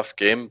to be a tough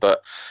game,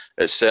 but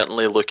it's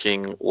certainly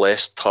looking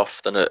less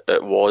tough than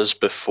it was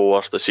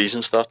before the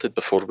season started,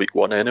 before Week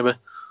 1 anyway.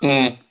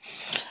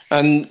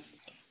 And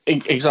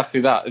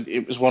exactly that.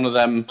 It was one of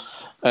them,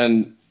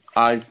 and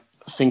I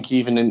think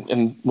even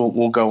and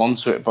we'll go on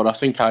to it, but I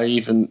think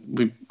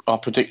our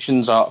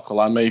predictions article,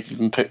 I may have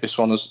even picked this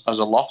one as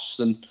a loss,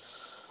 and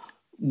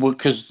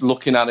because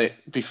looking at it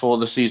before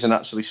the season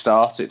actually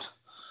started,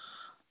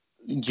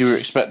 you were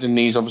expecting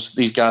these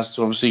guys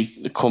to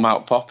obviously come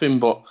out popping,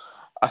 but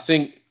I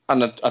think,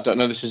 and I don't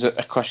know, this is a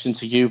question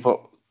to you, but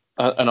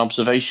an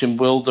observation: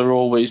 will there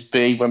always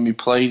be, when we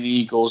play the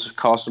Eagles, if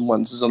Carson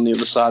Wentz is on the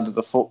other side of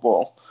the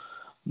football,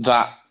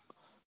 that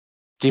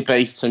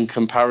debate and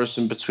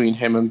comparison between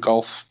him and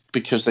Golf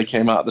because they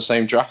came out of the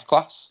same draft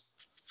class?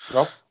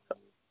 Rob?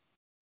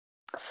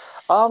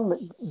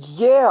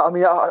 Yeah, I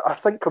mean, I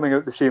think coming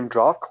out the same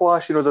draft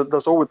class,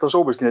 there's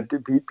always going to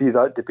be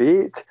that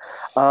debate.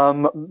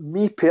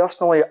 Me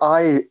personally,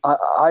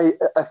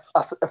 if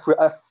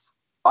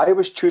I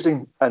was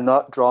choosing in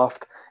that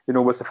draft,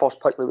 with the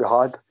first pick that we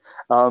had,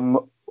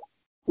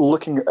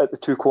 looking at the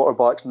two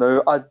quarterbacks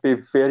now, I'd be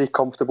very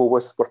comfortable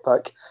with our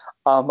pick.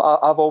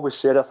 I've always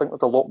said I think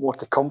there's a lot more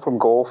to come from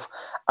Golf,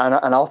 and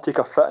I'll take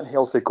a fit and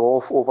healthy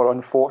Golf over,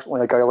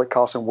 unfortunately, a guy like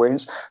Carson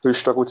Wentz who's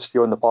struggled to stay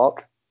on the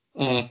park.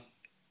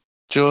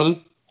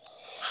 Jordan?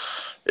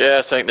 Yeah,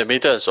 I think the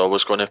media is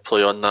always going to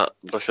play on that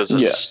because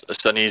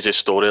it's an easy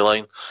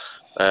storyline.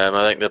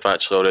 I think they've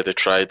actually already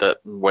tried it.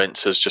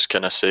 Wentz has just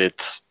kind of said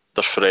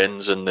they're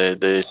friends and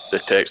they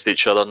text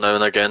each other now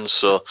and again.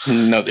 So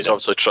he's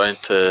obviously trying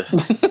to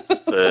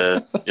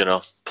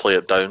play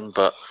it down,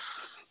 but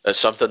it's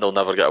something they'll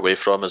never get away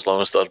from as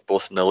long as they're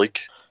both in the league.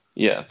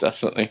 Yeah,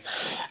 definitely.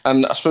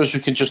 And I suppose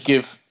we can just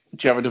give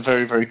Jared a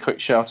very, very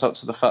quick shout out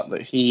to the fact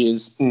that he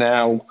is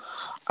now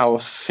our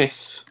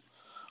fifth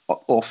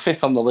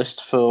on the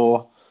list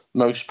for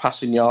most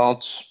passing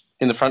yards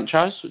in the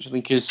franchise, which I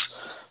think is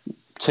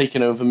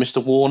taking over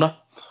Mr. Warner.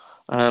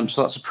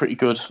 So that's a pretty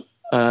good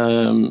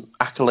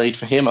accolade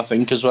for him, I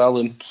think, as well,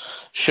 and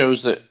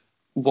shows that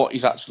what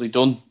he's actually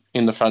done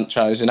in the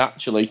franchise in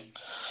actually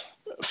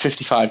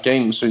 55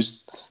 games. So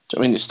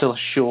it's still a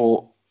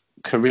short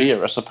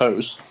career, I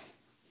suppose.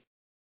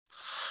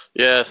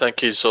 Yeah, I think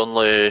he's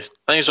only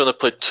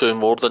played two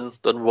more than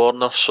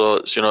Warner. So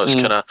it's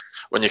kind of,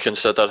 when you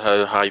consider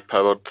how high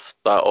powered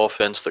that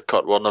offense that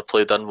Kurt Warner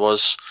played in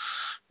was,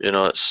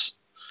 it's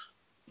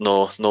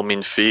no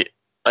mean feat.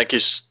 I think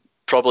he's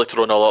probably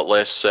thrown a lot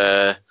less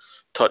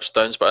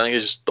touchdowns, but I think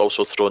he's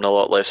also thrown a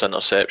lot less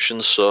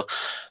interceptions. So,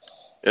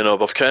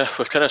 we've kind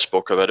of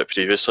spoke about it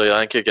previously. I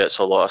think he gets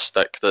a lot of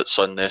stick that's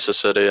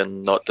unnecessary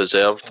and not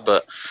deserved,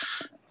 but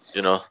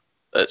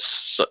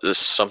it's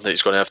something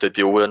he's going to have to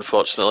deal with,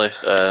 unfortunately.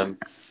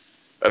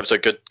 It was a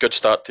good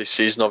start to the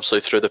season, obviously,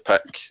 through the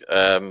pick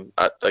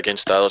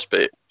against Dallas,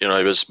 but he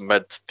was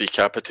mid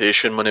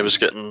decapitation when he was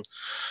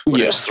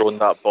throwing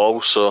that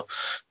ball. So,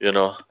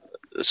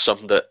 it's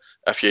something that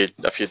if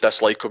you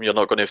dislike him, you're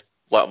not going to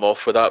let him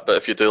off with that. But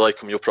if you do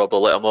like him, you'll probably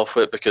let him off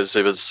with it because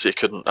he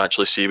couldn't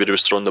actually see where he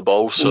was throwing the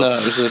ball. So,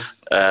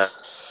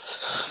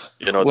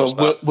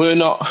 we're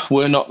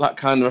not that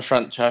kind of a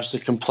franchise to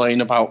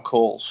complain about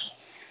calls.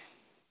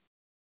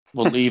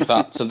 We'll leave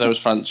that to those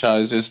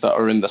franchises that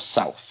are in the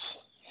South.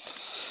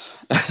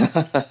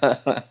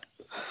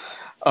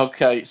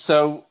 Okay,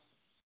 so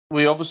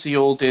we obviously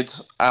all did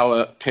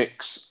our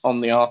picks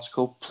on the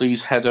article.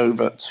 Please head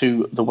over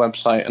to the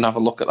website and have a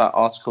look at that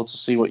article to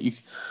see what you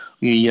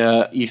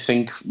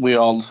think we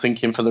are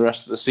thinking for the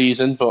rest of the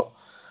season. But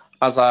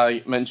as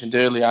I mentioned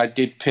earlier, I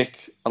did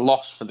pick a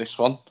loss for this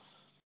one.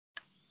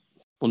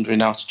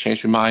 Wondering how to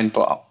change my mind,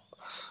 but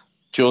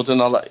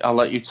Jordan, I'll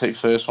let you take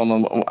first one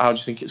on how do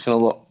you think it's going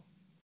to look?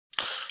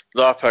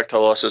 No, I picked a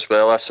loss as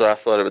well. So I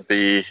thought it would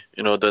be,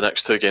 the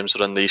next two games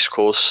are on the East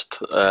Coast.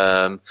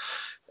 And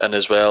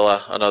as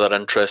well, another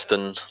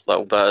interesting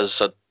little bit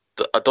is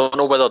I don't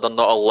know whether they're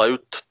not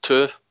allowed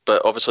to,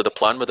 but obviously the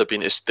plan would have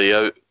been to stay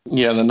out.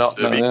 Yeah, they're not.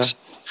 2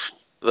 weeks.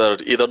 They're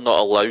either not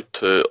allowed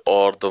to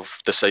or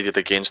they've decided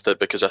against it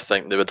because I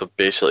think they would have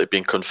basically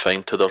been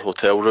confined to their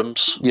hotel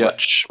rooms,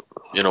 which,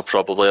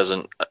 probably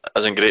isn't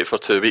great for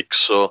 2 weeks.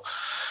 So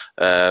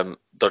they're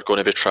going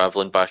to be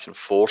travelling back and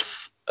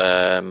forth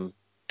to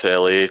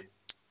LA,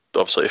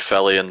 obviously to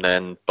Philly and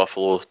then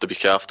Buffalo the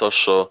week after.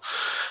 So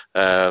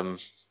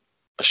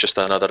it's just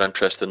another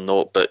interesting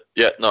note. But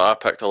yeah, no, I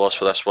picked a loss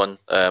for this one.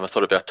 I thought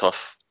it'd be a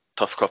tough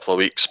couple of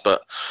weeks,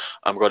 but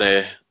I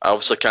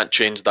obviously can't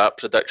change that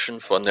prediction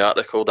from the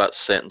article. That's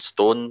set in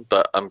stone,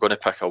 but I'm going to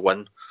pick a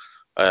win.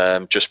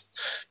 Just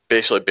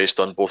basically based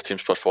on both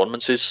teams'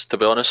 performances, to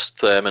be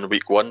honest. In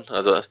week one,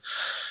 the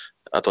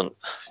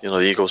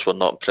Eagles were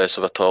not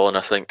impressive at all, and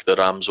I think the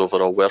Rams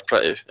overall were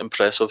pretty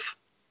impressive.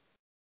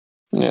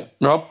 Yeah,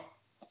 Rob?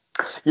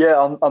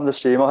 Yeah, I'm the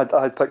same. I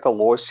had picked a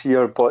loss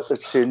here, but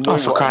it's saying no.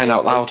 For crying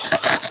out loud.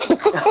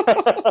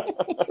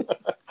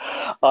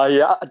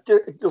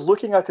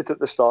 Looking at it at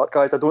the start,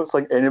 guys, I don't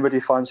think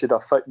anybody fancied a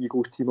fit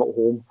Eagles team at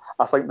home.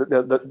 I think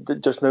that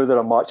just now they're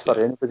a match for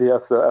anybody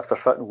if they're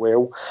fitting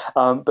well.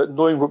 But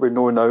knowing what we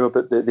know now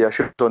about the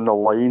issues on the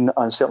line,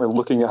 and certainly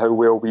looking at how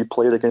well we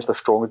played against a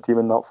stronger team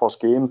in that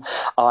first game,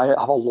 I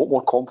have a lot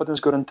more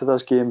confidence going into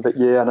this game. But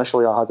yeah,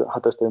 initially I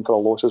had this down for a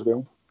loss as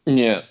well.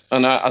 Yeah,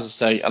 and as I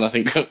say, and I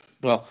think,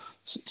 well,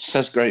 it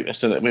says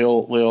greatness, doesn't it? We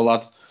all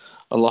had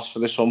a loss for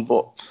this one,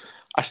 but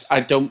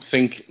I don't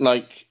think,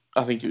 like,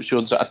 I think it was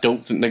Jordan said, I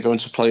don't think they're going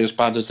to play as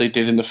bad as they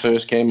did in the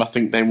first game. I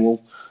think they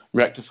will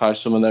rectify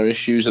some of their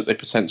issues that they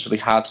potentially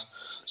had.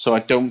 So I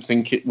don't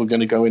think we're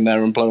going to go in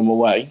there and blow them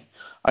away.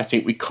 I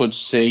think we could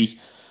see,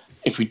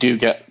 if we do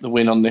get the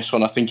win on this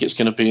one, I think it's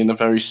going to be in a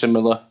very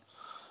similar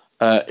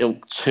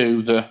ilk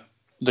to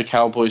the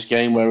Cowboys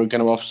game, where we're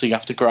going to obviously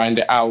have to grind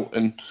it out.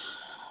 And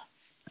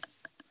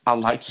I'd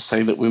like to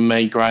say that we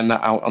may grind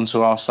that out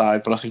onto our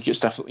side, but I think it's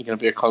definitely going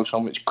to be a close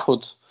one, which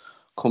could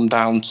come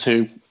down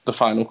to the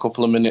final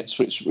couple of minutes,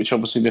 which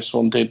obviously this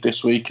one did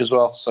this week as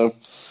well. So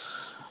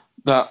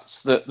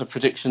that's the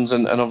predictions,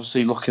 and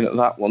obviously looking at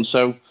that one.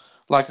 So,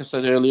 like I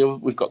said earlier,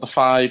 we've got the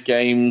 5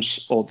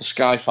 games, or the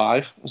Sky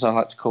 5, as I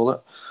like to call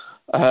it,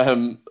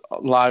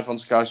 live on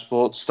Sky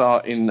Sports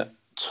starting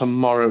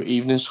tomorrow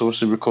evening. So,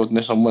 obviously recording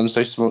this on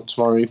Wednesday,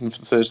 tomorrow evening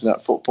for Thursday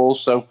Night Football.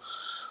 So,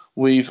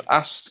 we've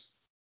asked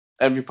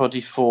everybody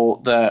for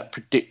their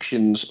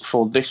predictions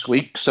for this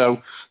week.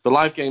 So, the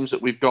live games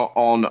that we've got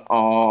on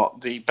are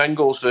the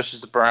Bengals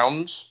versus the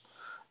Browns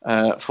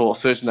for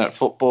Thursday Night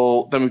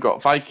Football. Then we've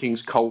got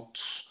Vikings,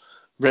 Colts,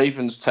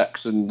 Ravens,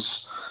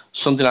 Texans.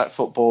 Sunday Night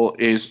Football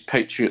is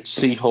Patriots,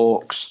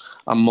 Seahawks,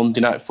 and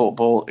Monday Night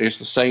Football is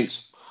the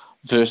Saints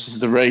versus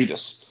the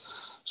Raiders.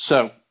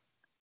 So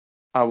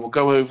I will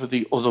go over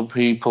the other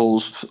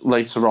people's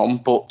later on,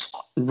 but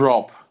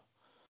Rob,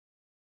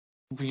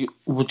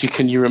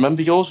 can you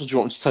remember yours, or do you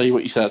want me to tell you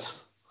what you said?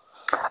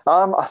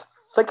 I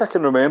think I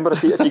can remember.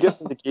 If you get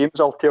me the games,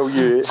 I'll tell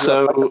you.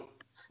 So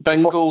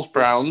Bengals,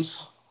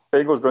 Browns.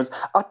 Bengals, Browns.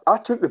 I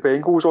took the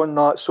Bengals on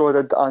that, so I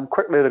did, and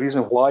quickly the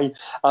reason why.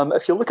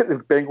 If you look at the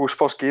Bengals'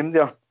 first game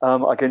there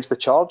against the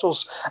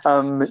Chargers,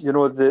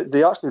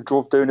 they actually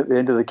drove down at the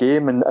end of the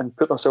game and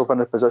put themselves in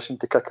a position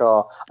to kick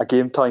a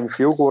game-tying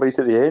field goal right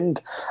at the end.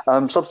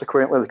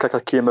 Subsequently, the kicker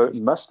came out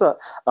and missed it.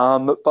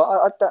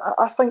 But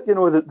I think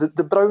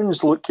the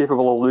Browns look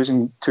capable of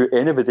losing to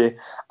anybody,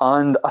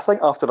 and I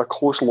think after a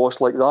close loss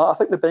like that, I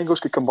think the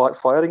Bengals could come back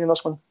firing in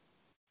this one.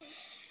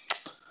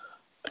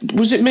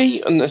 Was it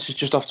me, and this is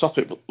just off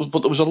topic,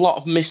 but there was a lot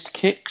of missed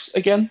kicks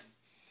again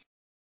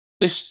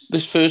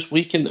this first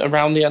week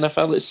around the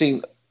NFL? It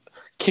seemed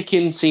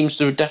kicking seems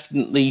to have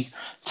definitely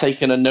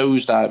taken a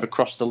nosedive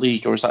across the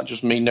league, or is that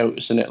just me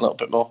noticing it a little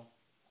bit more?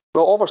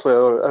 Well, obviously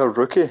our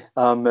rookie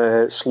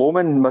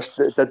Sloman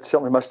did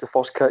certainly miss the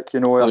first kick.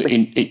 I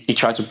think he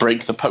tried to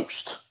break the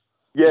post.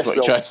 Yes, what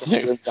he tried to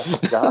do.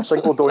 Yeah, a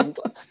single don't.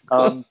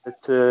 But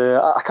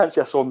I can't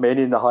say I saw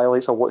many in the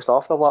highlights I watched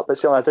after that, but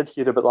certainly I did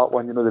hear about that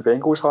one, the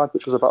Bengals had,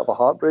 which was a bit of a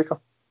heartbreaker.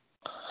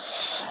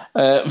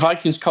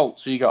 Vikings,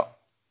 Colts, who you got?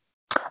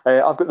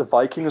 I've got the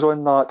Vikings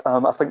on that.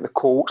 I think the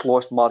Colts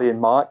lost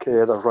Marion Mack,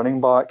 their running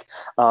back.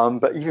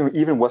 But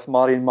even with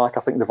Marion Mack,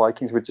 I think the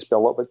Vikings would just be a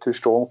little bit too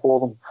strong for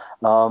them.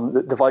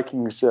 The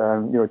Vikings,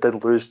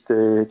 did lose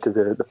to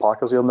the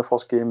Packers here in the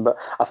first game, but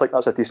I think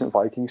that's a decent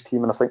Vikings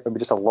team, and I think maybe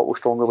just a little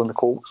stronger than the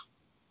Colts.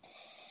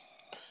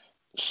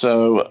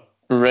 So,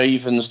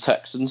 Ravens,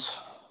 Texans.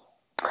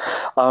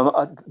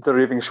 The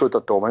Ravens showed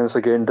their dominance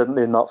again, didn't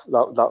they, in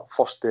that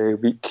first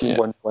week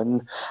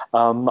win.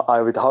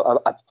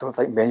 I don't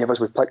think many of us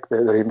would pick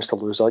the Ravens to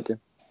lose that game.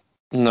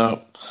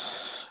 No.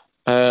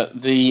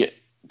 The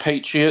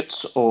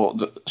Patriots, or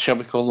shall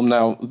we call them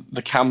now,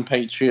 the Cam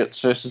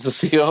Patriots versus the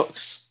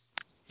Seahawks?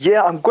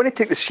 Yeah, I'm going to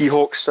take the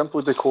Seahawks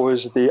simply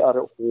because they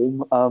are at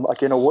home.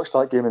 Again, I watched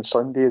that game on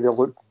Sunday. They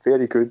looked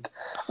very good.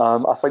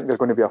 I think they're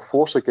going to be a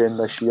force again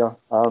this year.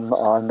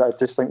 And I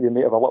just think they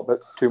may have a little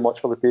bit too much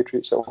for the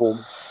Patriots at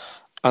home.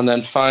 And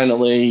then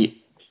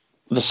finally,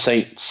 the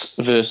Saints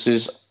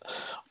versus,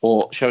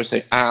 or shall we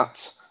say,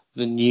 at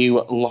the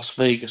new Las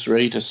Vegas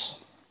Raiders.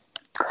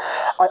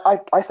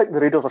 I think the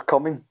Raiders are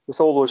coming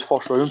with all those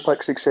first round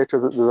picks, etc.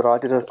 that they were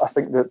added. I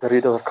think that the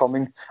Raiders are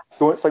coming.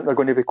 Don't think they're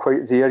going to be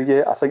quite there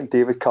yet. I think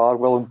David Carr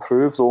will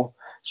improve though,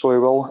 so he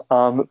will.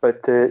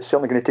 But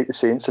certainly going to take the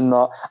Saints in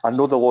that. I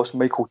know they lost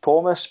Michael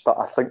Thomas, but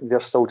I think they're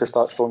still just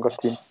that stronger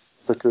team,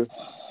 the two.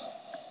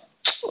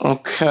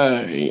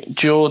 Okay,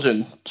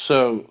 Jordan.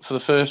 So for the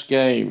first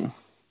game,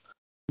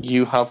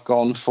 you have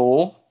gone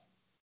for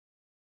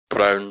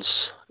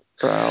Browns.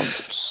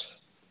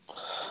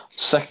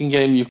 Second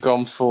game, you've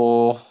gone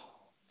for.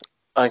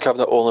 I think I'm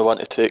the only one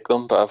to take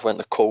them, but I've went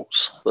the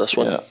Colts for this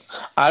one. Yeah.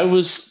 I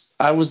was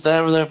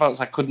there or thereabouts.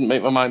 I couldn't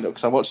make my mind up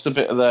because I watched a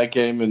bit of their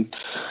game, and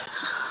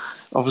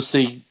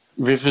obviously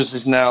Rivers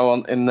is now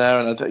in there,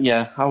 and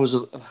I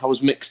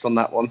was mixed on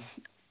that one.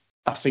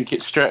 I think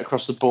it's straight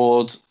across the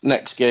board.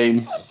 Next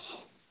game.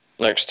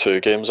 Next two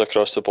games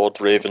across the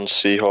board: Ravens,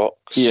 Seahawks.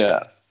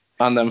 Yeah,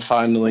 and then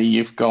finally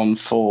you've gone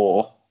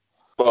for.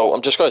 Well,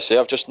 I'm just going to say,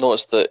 I've just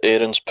noticed that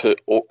Aaron's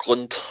put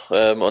Oakland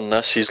on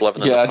this. He's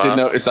living in the past. Yeah, I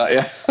did notice that,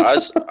 yeah.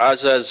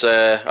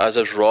 as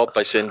is Rob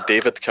by saying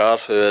David Carr,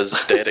 who is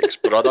Derek's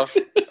brother.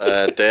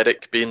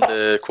 Derek being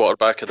the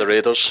quarterback of the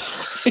Raiders.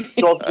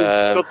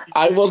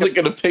 I wasn't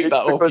going to pick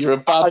that up. You're a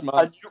bad man.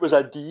 I knew it was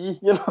a D,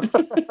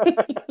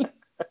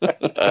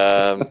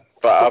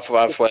 but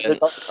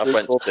I've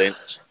went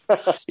Saints.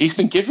 He's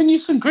been giving you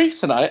some grief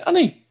tonight, hasn't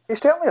he? He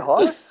certainly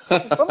has.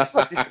 He's done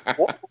a decent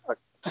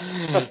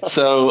quarterback.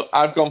 So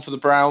I've gone for the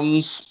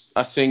Browns.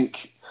 I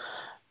think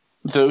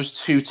those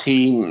two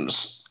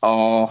teams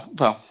are,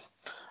 well,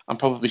 I'm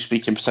probably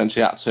speaking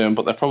potentially out of turn,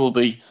 but they're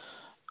probably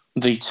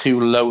the two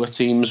lower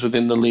teams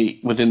within the league,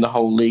 within the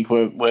whole league,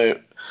 where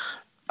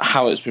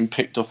how it's been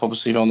picked up,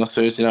 obviously, on the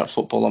Thursday Night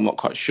Football, I'm not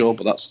quite sure,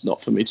 but that's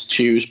not for me to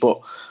choose.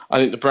 But I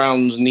think the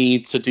Browns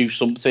need to do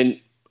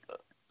something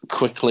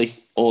quickly,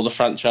 or the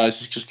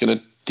franchise is just going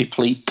to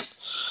deplete.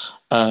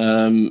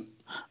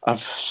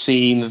 I've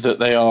seen that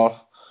they are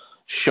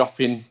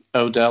shopping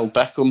Odell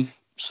Beckham,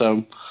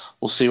 so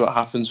we'll see what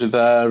happens with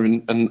there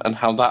and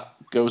how that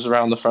goes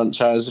around the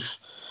franchise.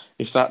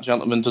 If that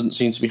gentleman doesn't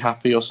seem to be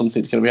happy or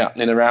something's going to be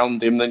happening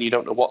around him, then you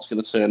don't know what's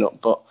going to turn up.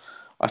 But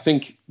I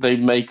think they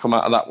may come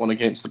out of that one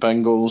against the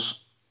Bengals.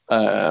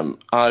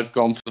 I've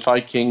gone for the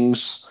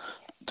Vikings,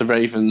 the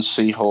Ravens,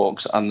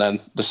 Seahawks, and then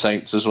the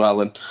Saints as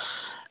well. And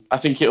I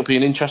think it'll be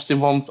an interesting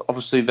one.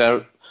 Obviously,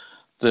 the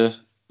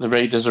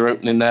Raiders are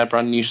opening their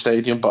brand new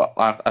stadium, but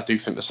I do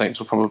think the Saints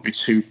will probably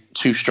be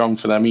too strong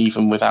for them,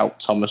 even without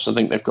Thomas. I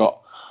think they've got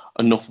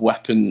enough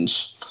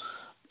weapons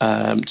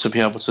to be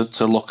able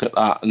to look at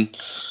that. And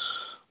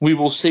we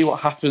will see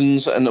what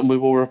happens, and we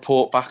will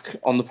report back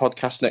on the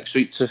podcast next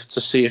week to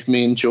see if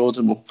me and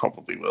Jordan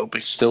will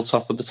be still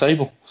top of the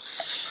table.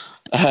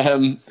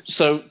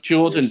 So,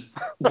 Jordan,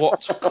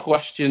 what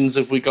questions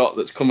have we got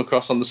that's come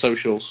across on the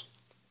socials?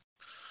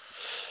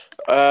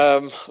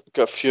 Got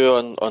a few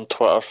on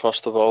Twitter,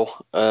 first of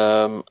all.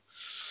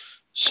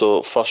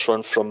 So, first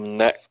one from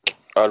Nick.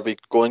 Are we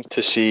going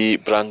to see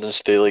Brandon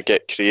Staley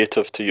get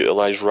creative to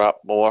utilise rap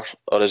more,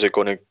 or is he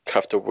going to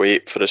have to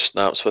wait for his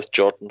snaps with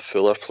Jordan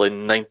Fuller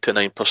playing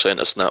 99%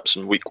 of snaps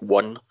in week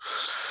 1?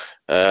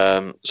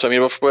 So, I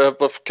mean, we've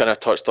kind of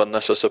touched on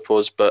this, I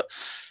suppose, but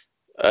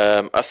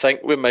I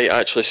think we might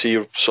actually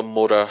see some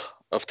more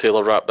of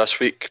Taylor Rapp this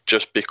week,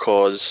 just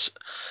because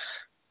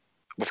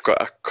we've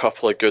got a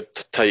couple of good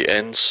tight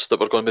ends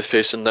that we're going to be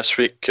facing this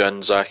week,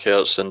 and Zach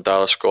Ertz and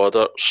Dallas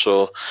Goedert.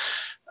 So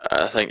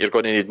I think you're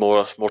going to need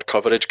more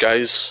coverage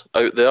guys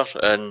out there,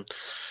 and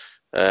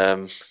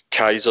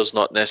Kaiser's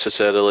not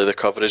necessarily the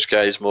coverage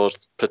guy; he's more,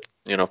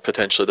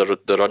 potentially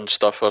the run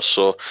stuffer.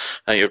 So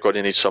I think you're going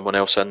to need someone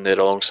else in there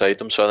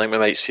alongside him. So I think we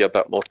might see a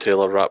bit more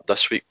Taylor Rapp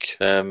this week.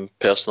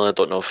 Personally, I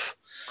don't know if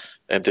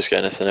MD's got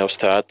anything else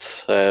to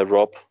add,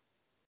 Rob.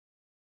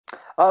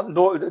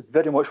 No,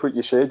 very much what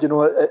you said.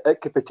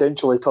 It could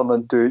potentially turn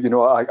into,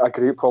 a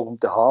great problem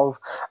to have.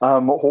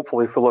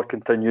 Hopefully, Fuller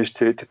continues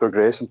to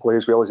progress and play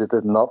as well as he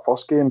did in that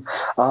first game.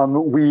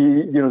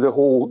 The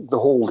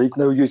whole league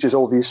now uses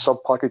all these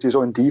sub packages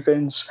on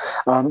defence.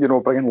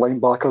 Bringing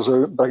linebackers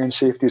out, bringing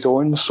safeties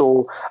on.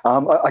 So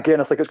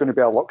again, I think it's going to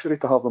be a luxury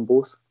to have them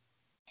both.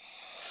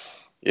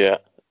 Yeah,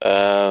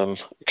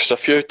 because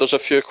there's a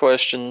few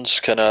questions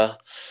kind of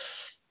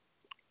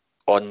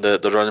on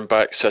the running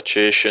back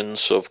situation.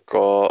 So I've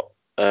got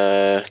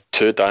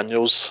two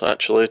Daniels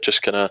actually,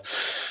 just kind of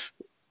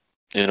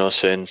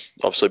saying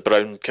obviously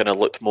Brown kind of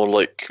looked more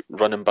like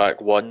running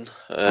back one.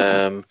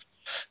 How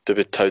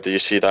do you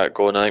see that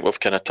going? I think we've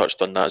kind of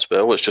touched on that as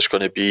well. It's just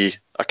going to be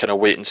a kind of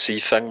wait and see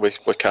thing with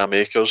Cam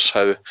Akers,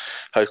 how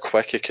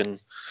quick he can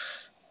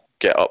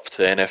get up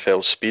to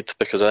NFL speed,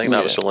 because I think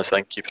that was the only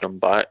thing keeping him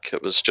back.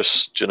 It was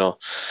just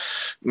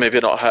maybe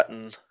not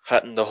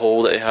hitting the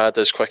hole that he had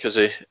as quick as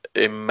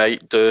he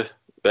might do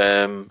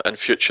in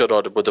future,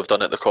 or would have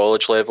done at the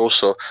college level.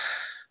 So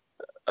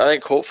I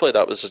think hopefully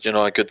that was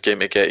a good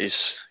game to get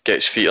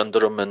his feet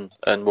under him,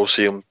 and we'll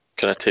see him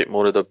kind of take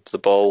more of the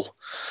ball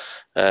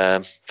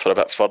for a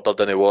bit further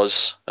than he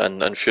was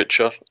in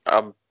future.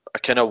 I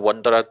kind of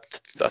wonder, I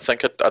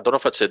don't know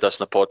if I'd said this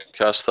in the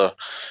podcast or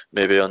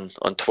maybe on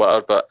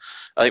Twitter, but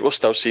I think we'll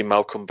still see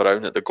Malcolm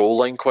Brown at the goal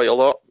line quite a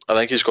lot. I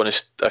think he's going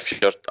to,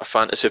 if you're a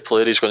fantasy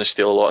player, he's going to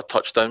steal a lot of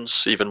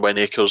touchdowns, even when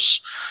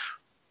Akers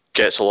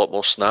gets a lot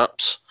more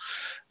snaps.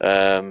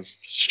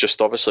 It's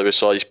just obviously we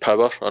saw his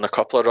power on a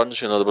couple of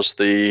runs. There was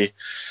I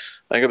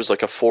think it was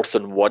like a 4th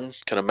and 1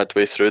 kind of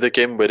midway through the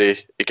game where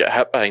he got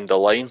hit behind the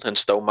line and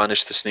still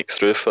managed to sneak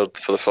through for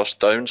the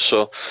first down.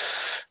 So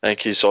I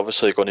think he's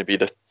obviously going to be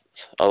a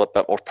little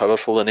bit more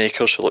powerful than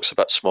Akers, who looks a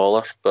bit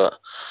smaller. But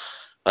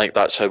I think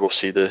that's how we'll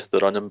see the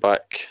running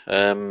back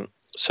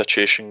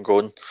situation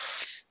going.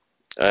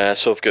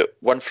 So I've got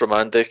one from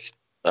Andy.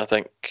 I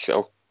think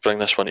I'll bring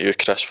this one to you,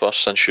 Chris,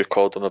 first, since you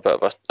called him a bit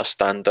of a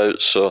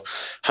standout. So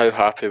how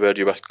happy were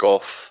you with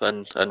Goff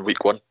in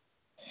week 1?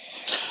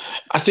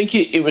 I think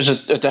it was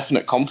a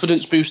definite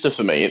confidence booster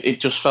for me. It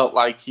just felt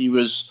like he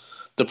was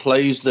the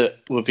plays that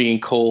were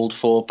being called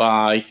for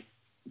by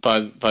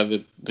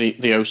the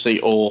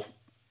OC or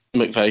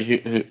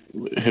McVay,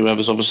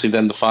 whoever's obviously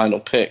then the final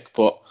pick,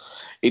 but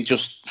it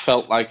just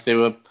felt like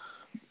they're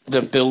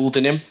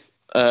building him,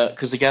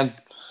 because again,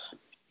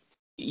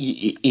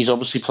 he's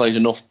obviously played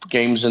enough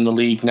games in the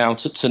league now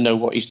to know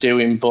what he's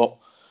doing, but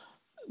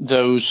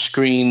those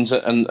screens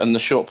and the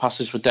short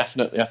passes were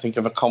definitely, I think,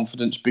 of a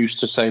confidence boost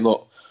to say,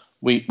 look,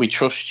 we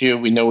trust you,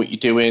 we know what you're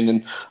doing,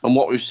 and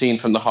what we've seen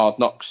from the Hard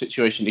Knock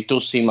situation, it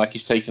does seem like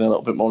he's taking a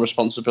little bit more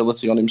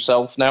responsibility on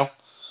himself now.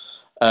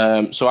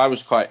 So I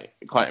was quite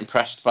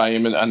impressed by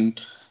him,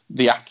 and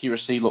the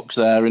accuracy looks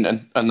there,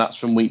 and that's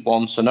from week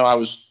one. So no, I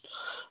was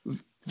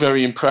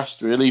very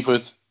impressed really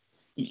with.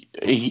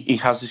 He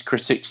has his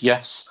critics,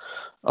 yes,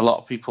 a lot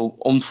of people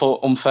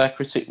unfair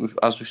critic,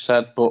 as we've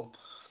said, but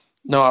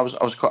no, I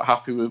was quite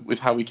happy with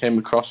how he came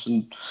across.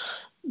 And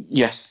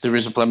yes, there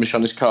is a blemish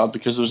on his card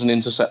because there was an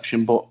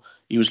interception, but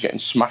he was getting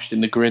smashed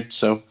in the grid,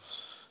 so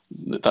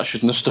that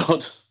shouldn't have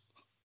stood.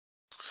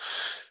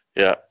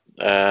 Yeah,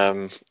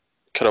 kind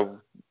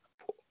of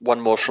one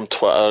more from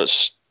Twitter.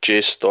 It's Jay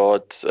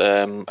Stodd.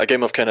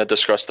 Again, we've kind of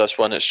discussed this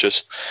one. It's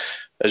just,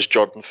 is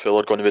Jordan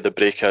Fuller going to be the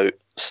breakout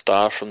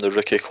star from the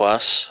rookie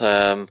class?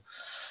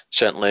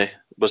 Certainly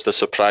was the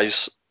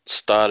surprise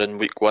star in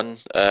week one.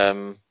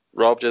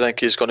 Rob, do you think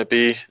he's going to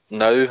be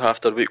now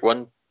after week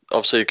one?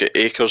 Obviously, you get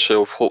Akers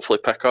who'll hopefully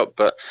pick up,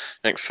 but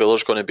I think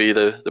Fuller's going to be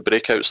the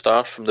breakout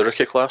star from the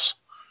rookie class.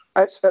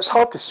 It's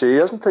hard to say,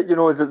 isn't it? You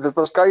know,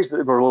 there's guys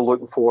that we're really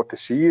looking forward to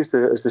see as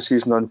the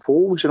season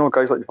unfolds. You know,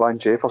 guys like Van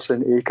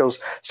Jefferson, Akers,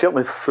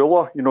 certainly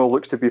Fuller. You know,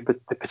 looks to be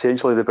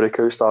potentially the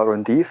breakout star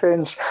on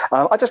defence.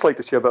 I'd just like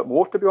to see a bit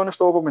more, to be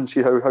honest, of him and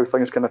see how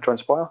things kind of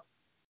transpire.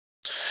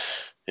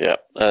 Yeah,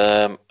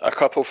 a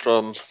couple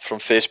from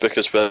Facebook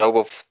as well.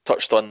 We've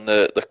touched on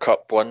the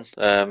Cup one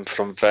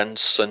from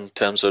Vince in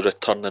terms of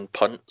returning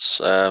punts.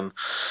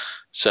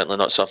 Certainly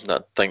not something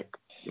that I think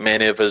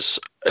many of us.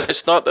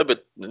 It's not that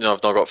I've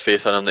not got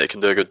faith in him that he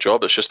can do a good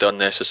job. It's just the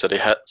unnecessary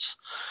hits.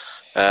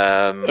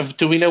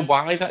 Do we know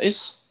why that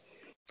is?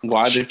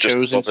 Why they've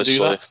chosen to do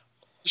that?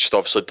 Just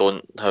obviously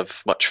don't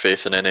have much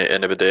faith in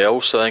anybody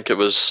else. I think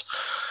was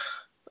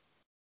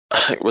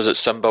it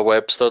Simba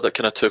Webster that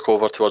kind of took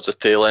over towards the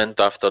tail end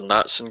after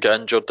Natson got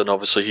injured, and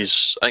obviously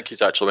I think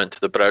he's actually went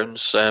to the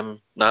Browns,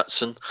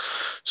 Natson.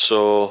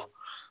 So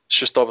it's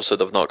just obviously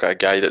they've not got a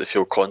guy that they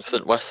feel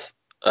confident with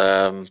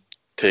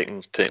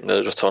taking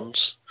the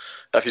returns.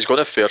 If he's going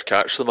to fair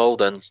catch them all,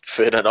 then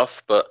fair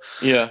enough. But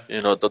yeah, you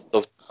know,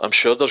 I'm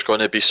sure there's going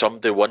to be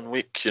somebody one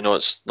week. You know,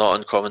 it's not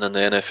uncommon in the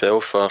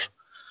NFL for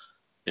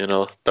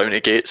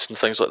bounty gates and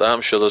things like that. I'm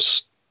sure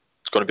there's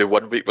going to be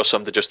 1 week where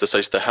somebody just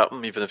decides to hit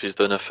him, even if he's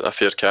doing a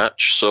fair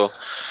catch. So,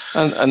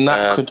 and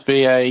that could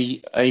be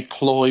a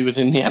ploy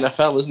within the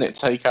NFL, isn't it?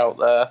 Take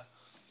out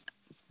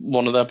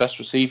one of their best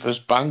receivers,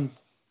 bang.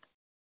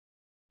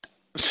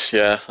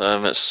 Yeah,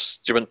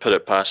 you wouldn't put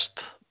it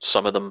past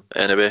some of them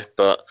anyway.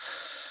 But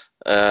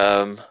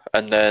and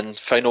then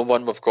final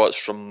one we've got is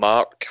from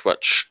Mark,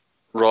 which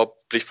Rob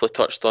briefly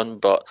touched on,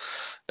 but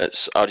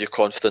it's, are you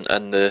confident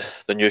in the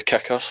new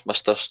kicker,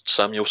 Mr.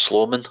 Samuel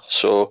Sloman?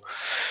 So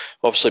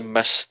obviously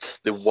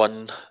missed the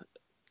one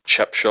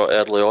chip shot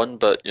early on,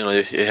 but he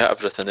hit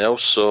everything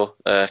else. So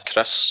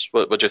Chris,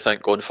 what do you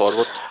think going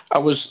forward? I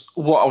was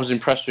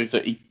impressed with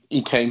that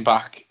he came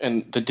back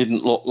and there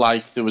didn't look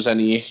like there was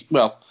any.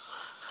 Well,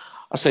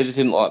 I say there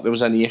didn't look like there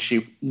was any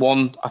issue.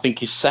 One, I think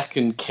his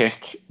second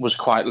kick was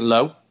quite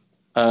low,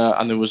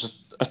 and there was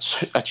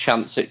a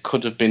chance it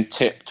could have been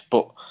tipped.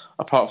 But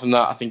apart from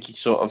that, I think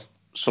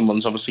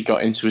someone's obviously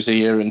got into his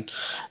ear, and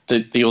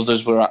the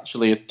others were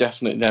actually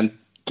definitely then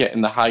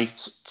getting the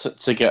height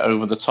to get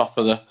over the top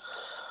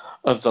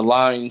of the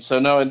line. So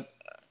no, and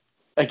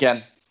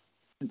again,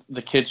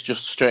 the kid's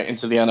just straight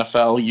into the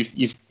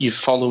NFL. You're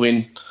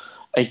following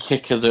a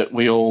kicker that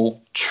we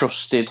all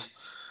trusted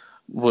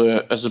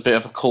as a bit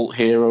of a cult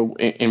hero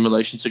in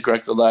relation to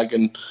Greg the Leg,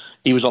 and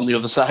he was on the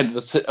other side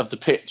of the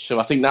pitch.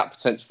 So I think that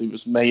potentially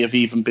may have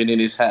even been in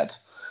his head,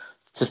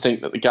 to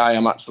think that the guy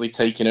I'm actually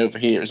taking over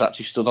here is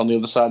actually stood on the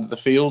other side of the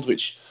field,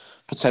 which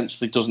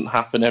potentially doesn't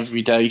happen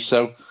every day.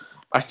 So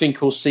I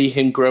think we'll see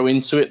him grow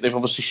into it. They've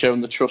obviously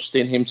shown the trust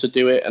in him to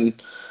do it,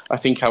 and I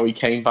think how he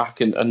came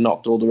back and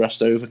knocked all the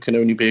rest over can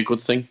only be a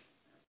good thing.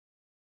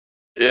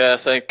 Yeah, I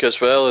think as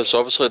well as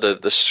obviously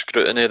the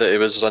scrutiny that he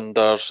was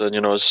under,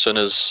 and as soon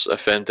as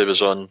Effendi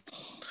was on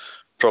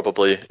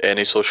probably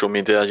any social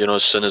media,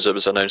 as soon as it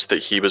was announced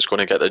that he was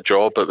going to get the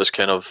job, it was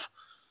kind of,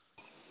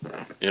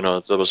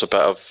 there was a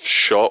bit of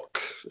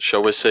shock,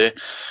 shall we say.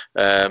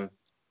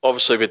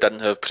 Obviously, we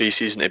didn't have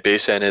pre-season to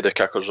base any of the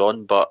kickers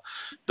on, but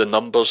the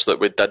numbers that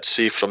we did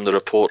see from the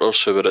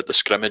reporters who were at the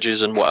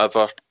scrimmages and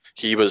whatever,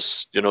 he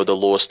was, the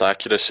lowest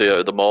accuracy out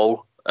of them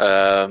all.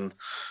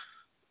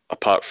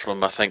 Apart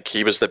from, I think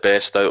he was the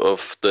best out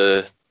of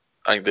they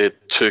had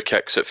 2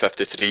 kicks at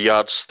 53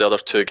 yards. The other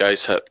 2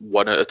 guys hit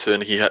 1 out of 2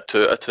 and he hit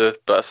 2 out of 2.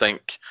 But I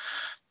think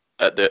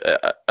at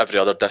every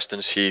other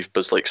distance he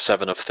was like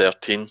 7 of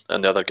 13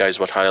 and the other guys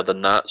were higher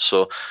than that.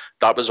 So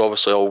that was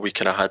obviously all we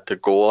kind of had to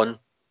go on,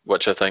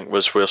 which I think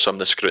was where some of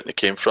the scrutiny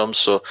came from.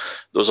 So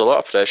there was a lot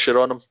of pressure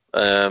on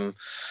him.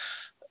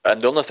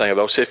 And the only thing I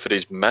will say for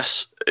his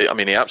miss, I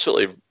mean, he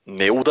absolutely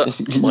nailed it.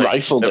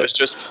 Rifled it.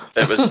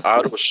 It was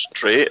arrow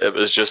straight. It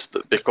was just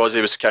because he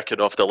was kicking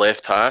off the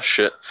left hash,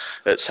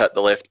 it's hit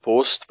the left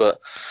post. But,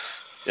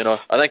 I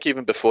think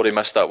even before he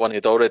missed that one,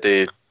 he'd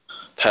already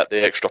hit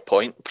the extra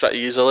point pretty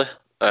easily.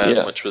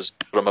 which was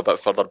from a bit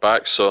further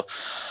back. So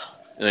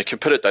you can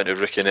put it down to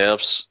rookie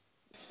nerves.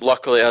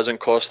 Luckily, it hasn't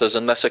cost us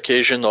on this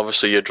occasion.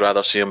 Obviously, you'd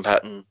rather see him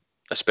hitting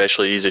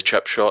especially easy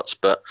chip shots,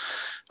 but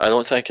I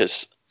don't think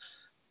it's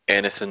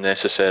anything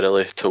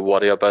necessarily to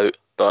worry about.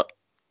 But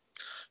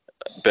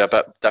it'll be a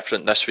bit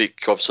different this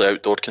week. Obviously,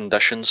 outdoor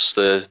conditions.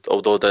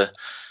 Although the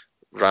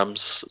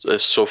Rams, the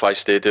SoFi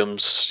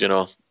Stadium's,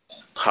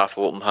 half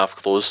open, half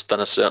closed in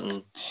a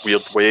certain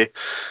weird way.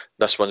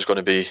 This one's going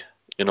to be,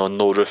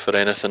 no roof or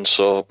anything.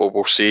 So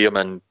we'll see him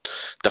in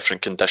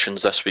different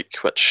conditions this week,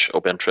 which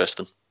will be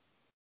interesting.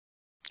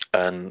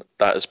 And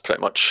that is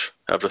pretty much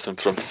everything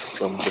from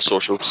the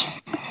socials.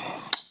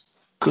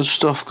 Good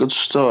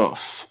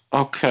stuff.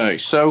 Okay,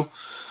 so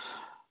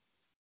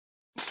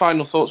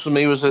final thoughts for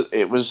me was that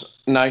it was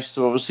nice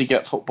to obviously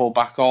get football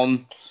back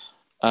on.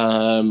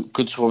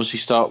 Good to obviously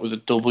start with a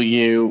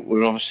W.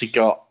 We've obviously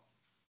got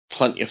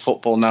plenty of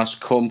football now to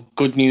come.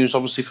 Good news,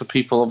 obviously, for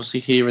people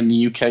obviously here in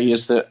the UK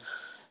is that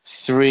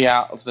 3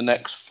 out of the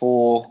next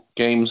 4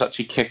 games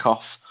actually kick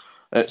off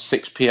at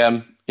 6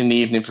 p.m. in the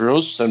evening for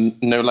us, so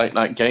no late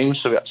night games.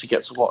 So we actually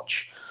get to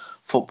watch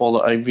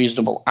football at a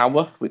reasonable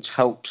hour, which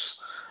helps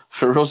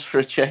for us for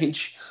a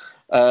change.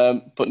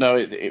 But no,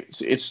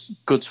 it's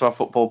good to have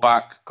football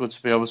back. Good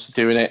to be obviously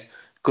doing it.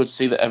 Good to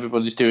see that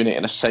everybody's doing it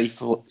in a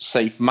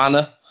safe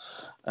manner,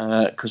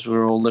 because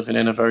we're all living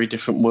in a very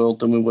different world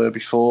than we were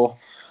before.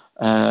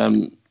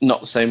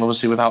 Not the same,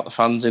 obviously, without the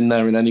fans in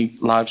there in any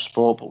live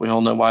sport, but we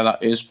all know why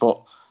that is. But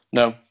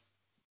no,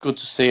 good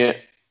to see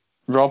it.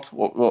 Rob,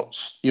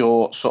 what's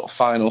your sort of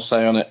final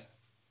say on it?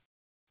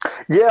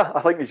 Yeah,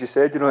 I think as you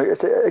said,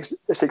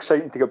 it's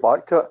exciting to get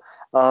back to it.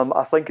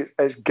 I think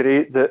it's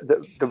great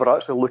that we're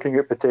actually looking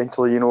at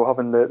potentially,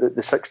 having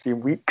the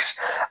 16 weeks,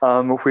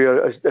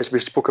 where as we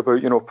spoke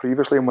about,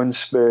 previously,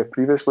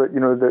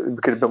 that we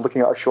could have been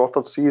looking at a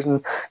shorter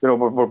season.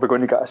 We're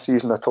going to get a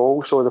season at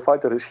all. So the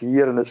fact that it's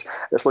here and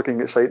it's looking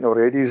exciting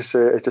already is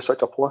just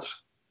such a plus.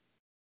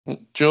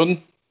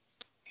 Jordan?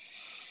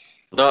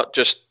 Not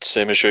just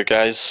same as you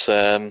guys.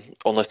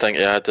 Only thing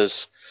to add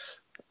is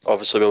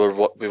obviously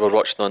we were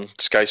watching on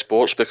Sky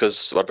Sports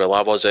because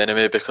I was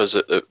anyway, because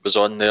it was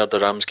on there, the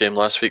Rams game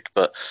last week,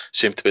 but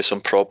seemed to be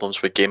some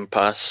problems with Game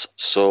Pass.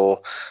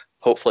 So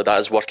hopefully that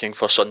is working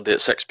for Sunday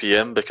at 6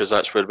 p.m. because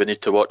that's where we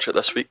need to watch it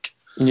this week.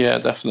 Yeah,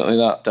 definitely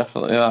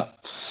that.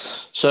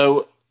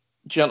 So,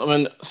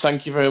 gentlemen,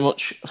 thank you very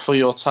much for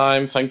your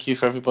time. Thank you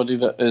for everybody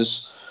that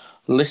is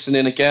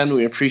listening again.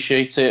 We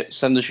appreciate it.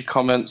 Send us your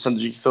comments, send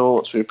us your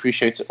thoughts. We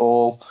appreciate it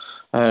all.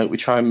 We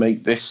try and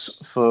make this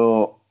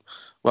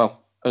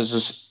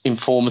as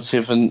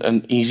informative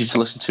and easy to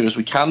listen to as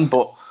we can.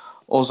 But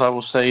all I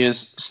will say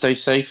is stay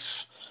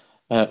safe,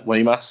 wear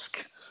your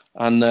mask,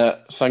 and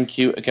thank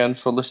you again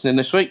for listening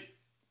this week.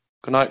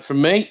 Good night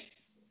from me,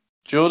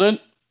 Jordan.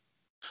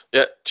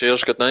 Yeah,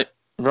 cheers, good night.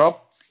 Rob.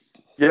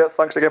 Yeah,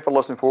 thanks again for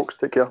listening, folks.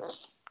 Take care.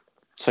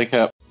 Take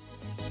care.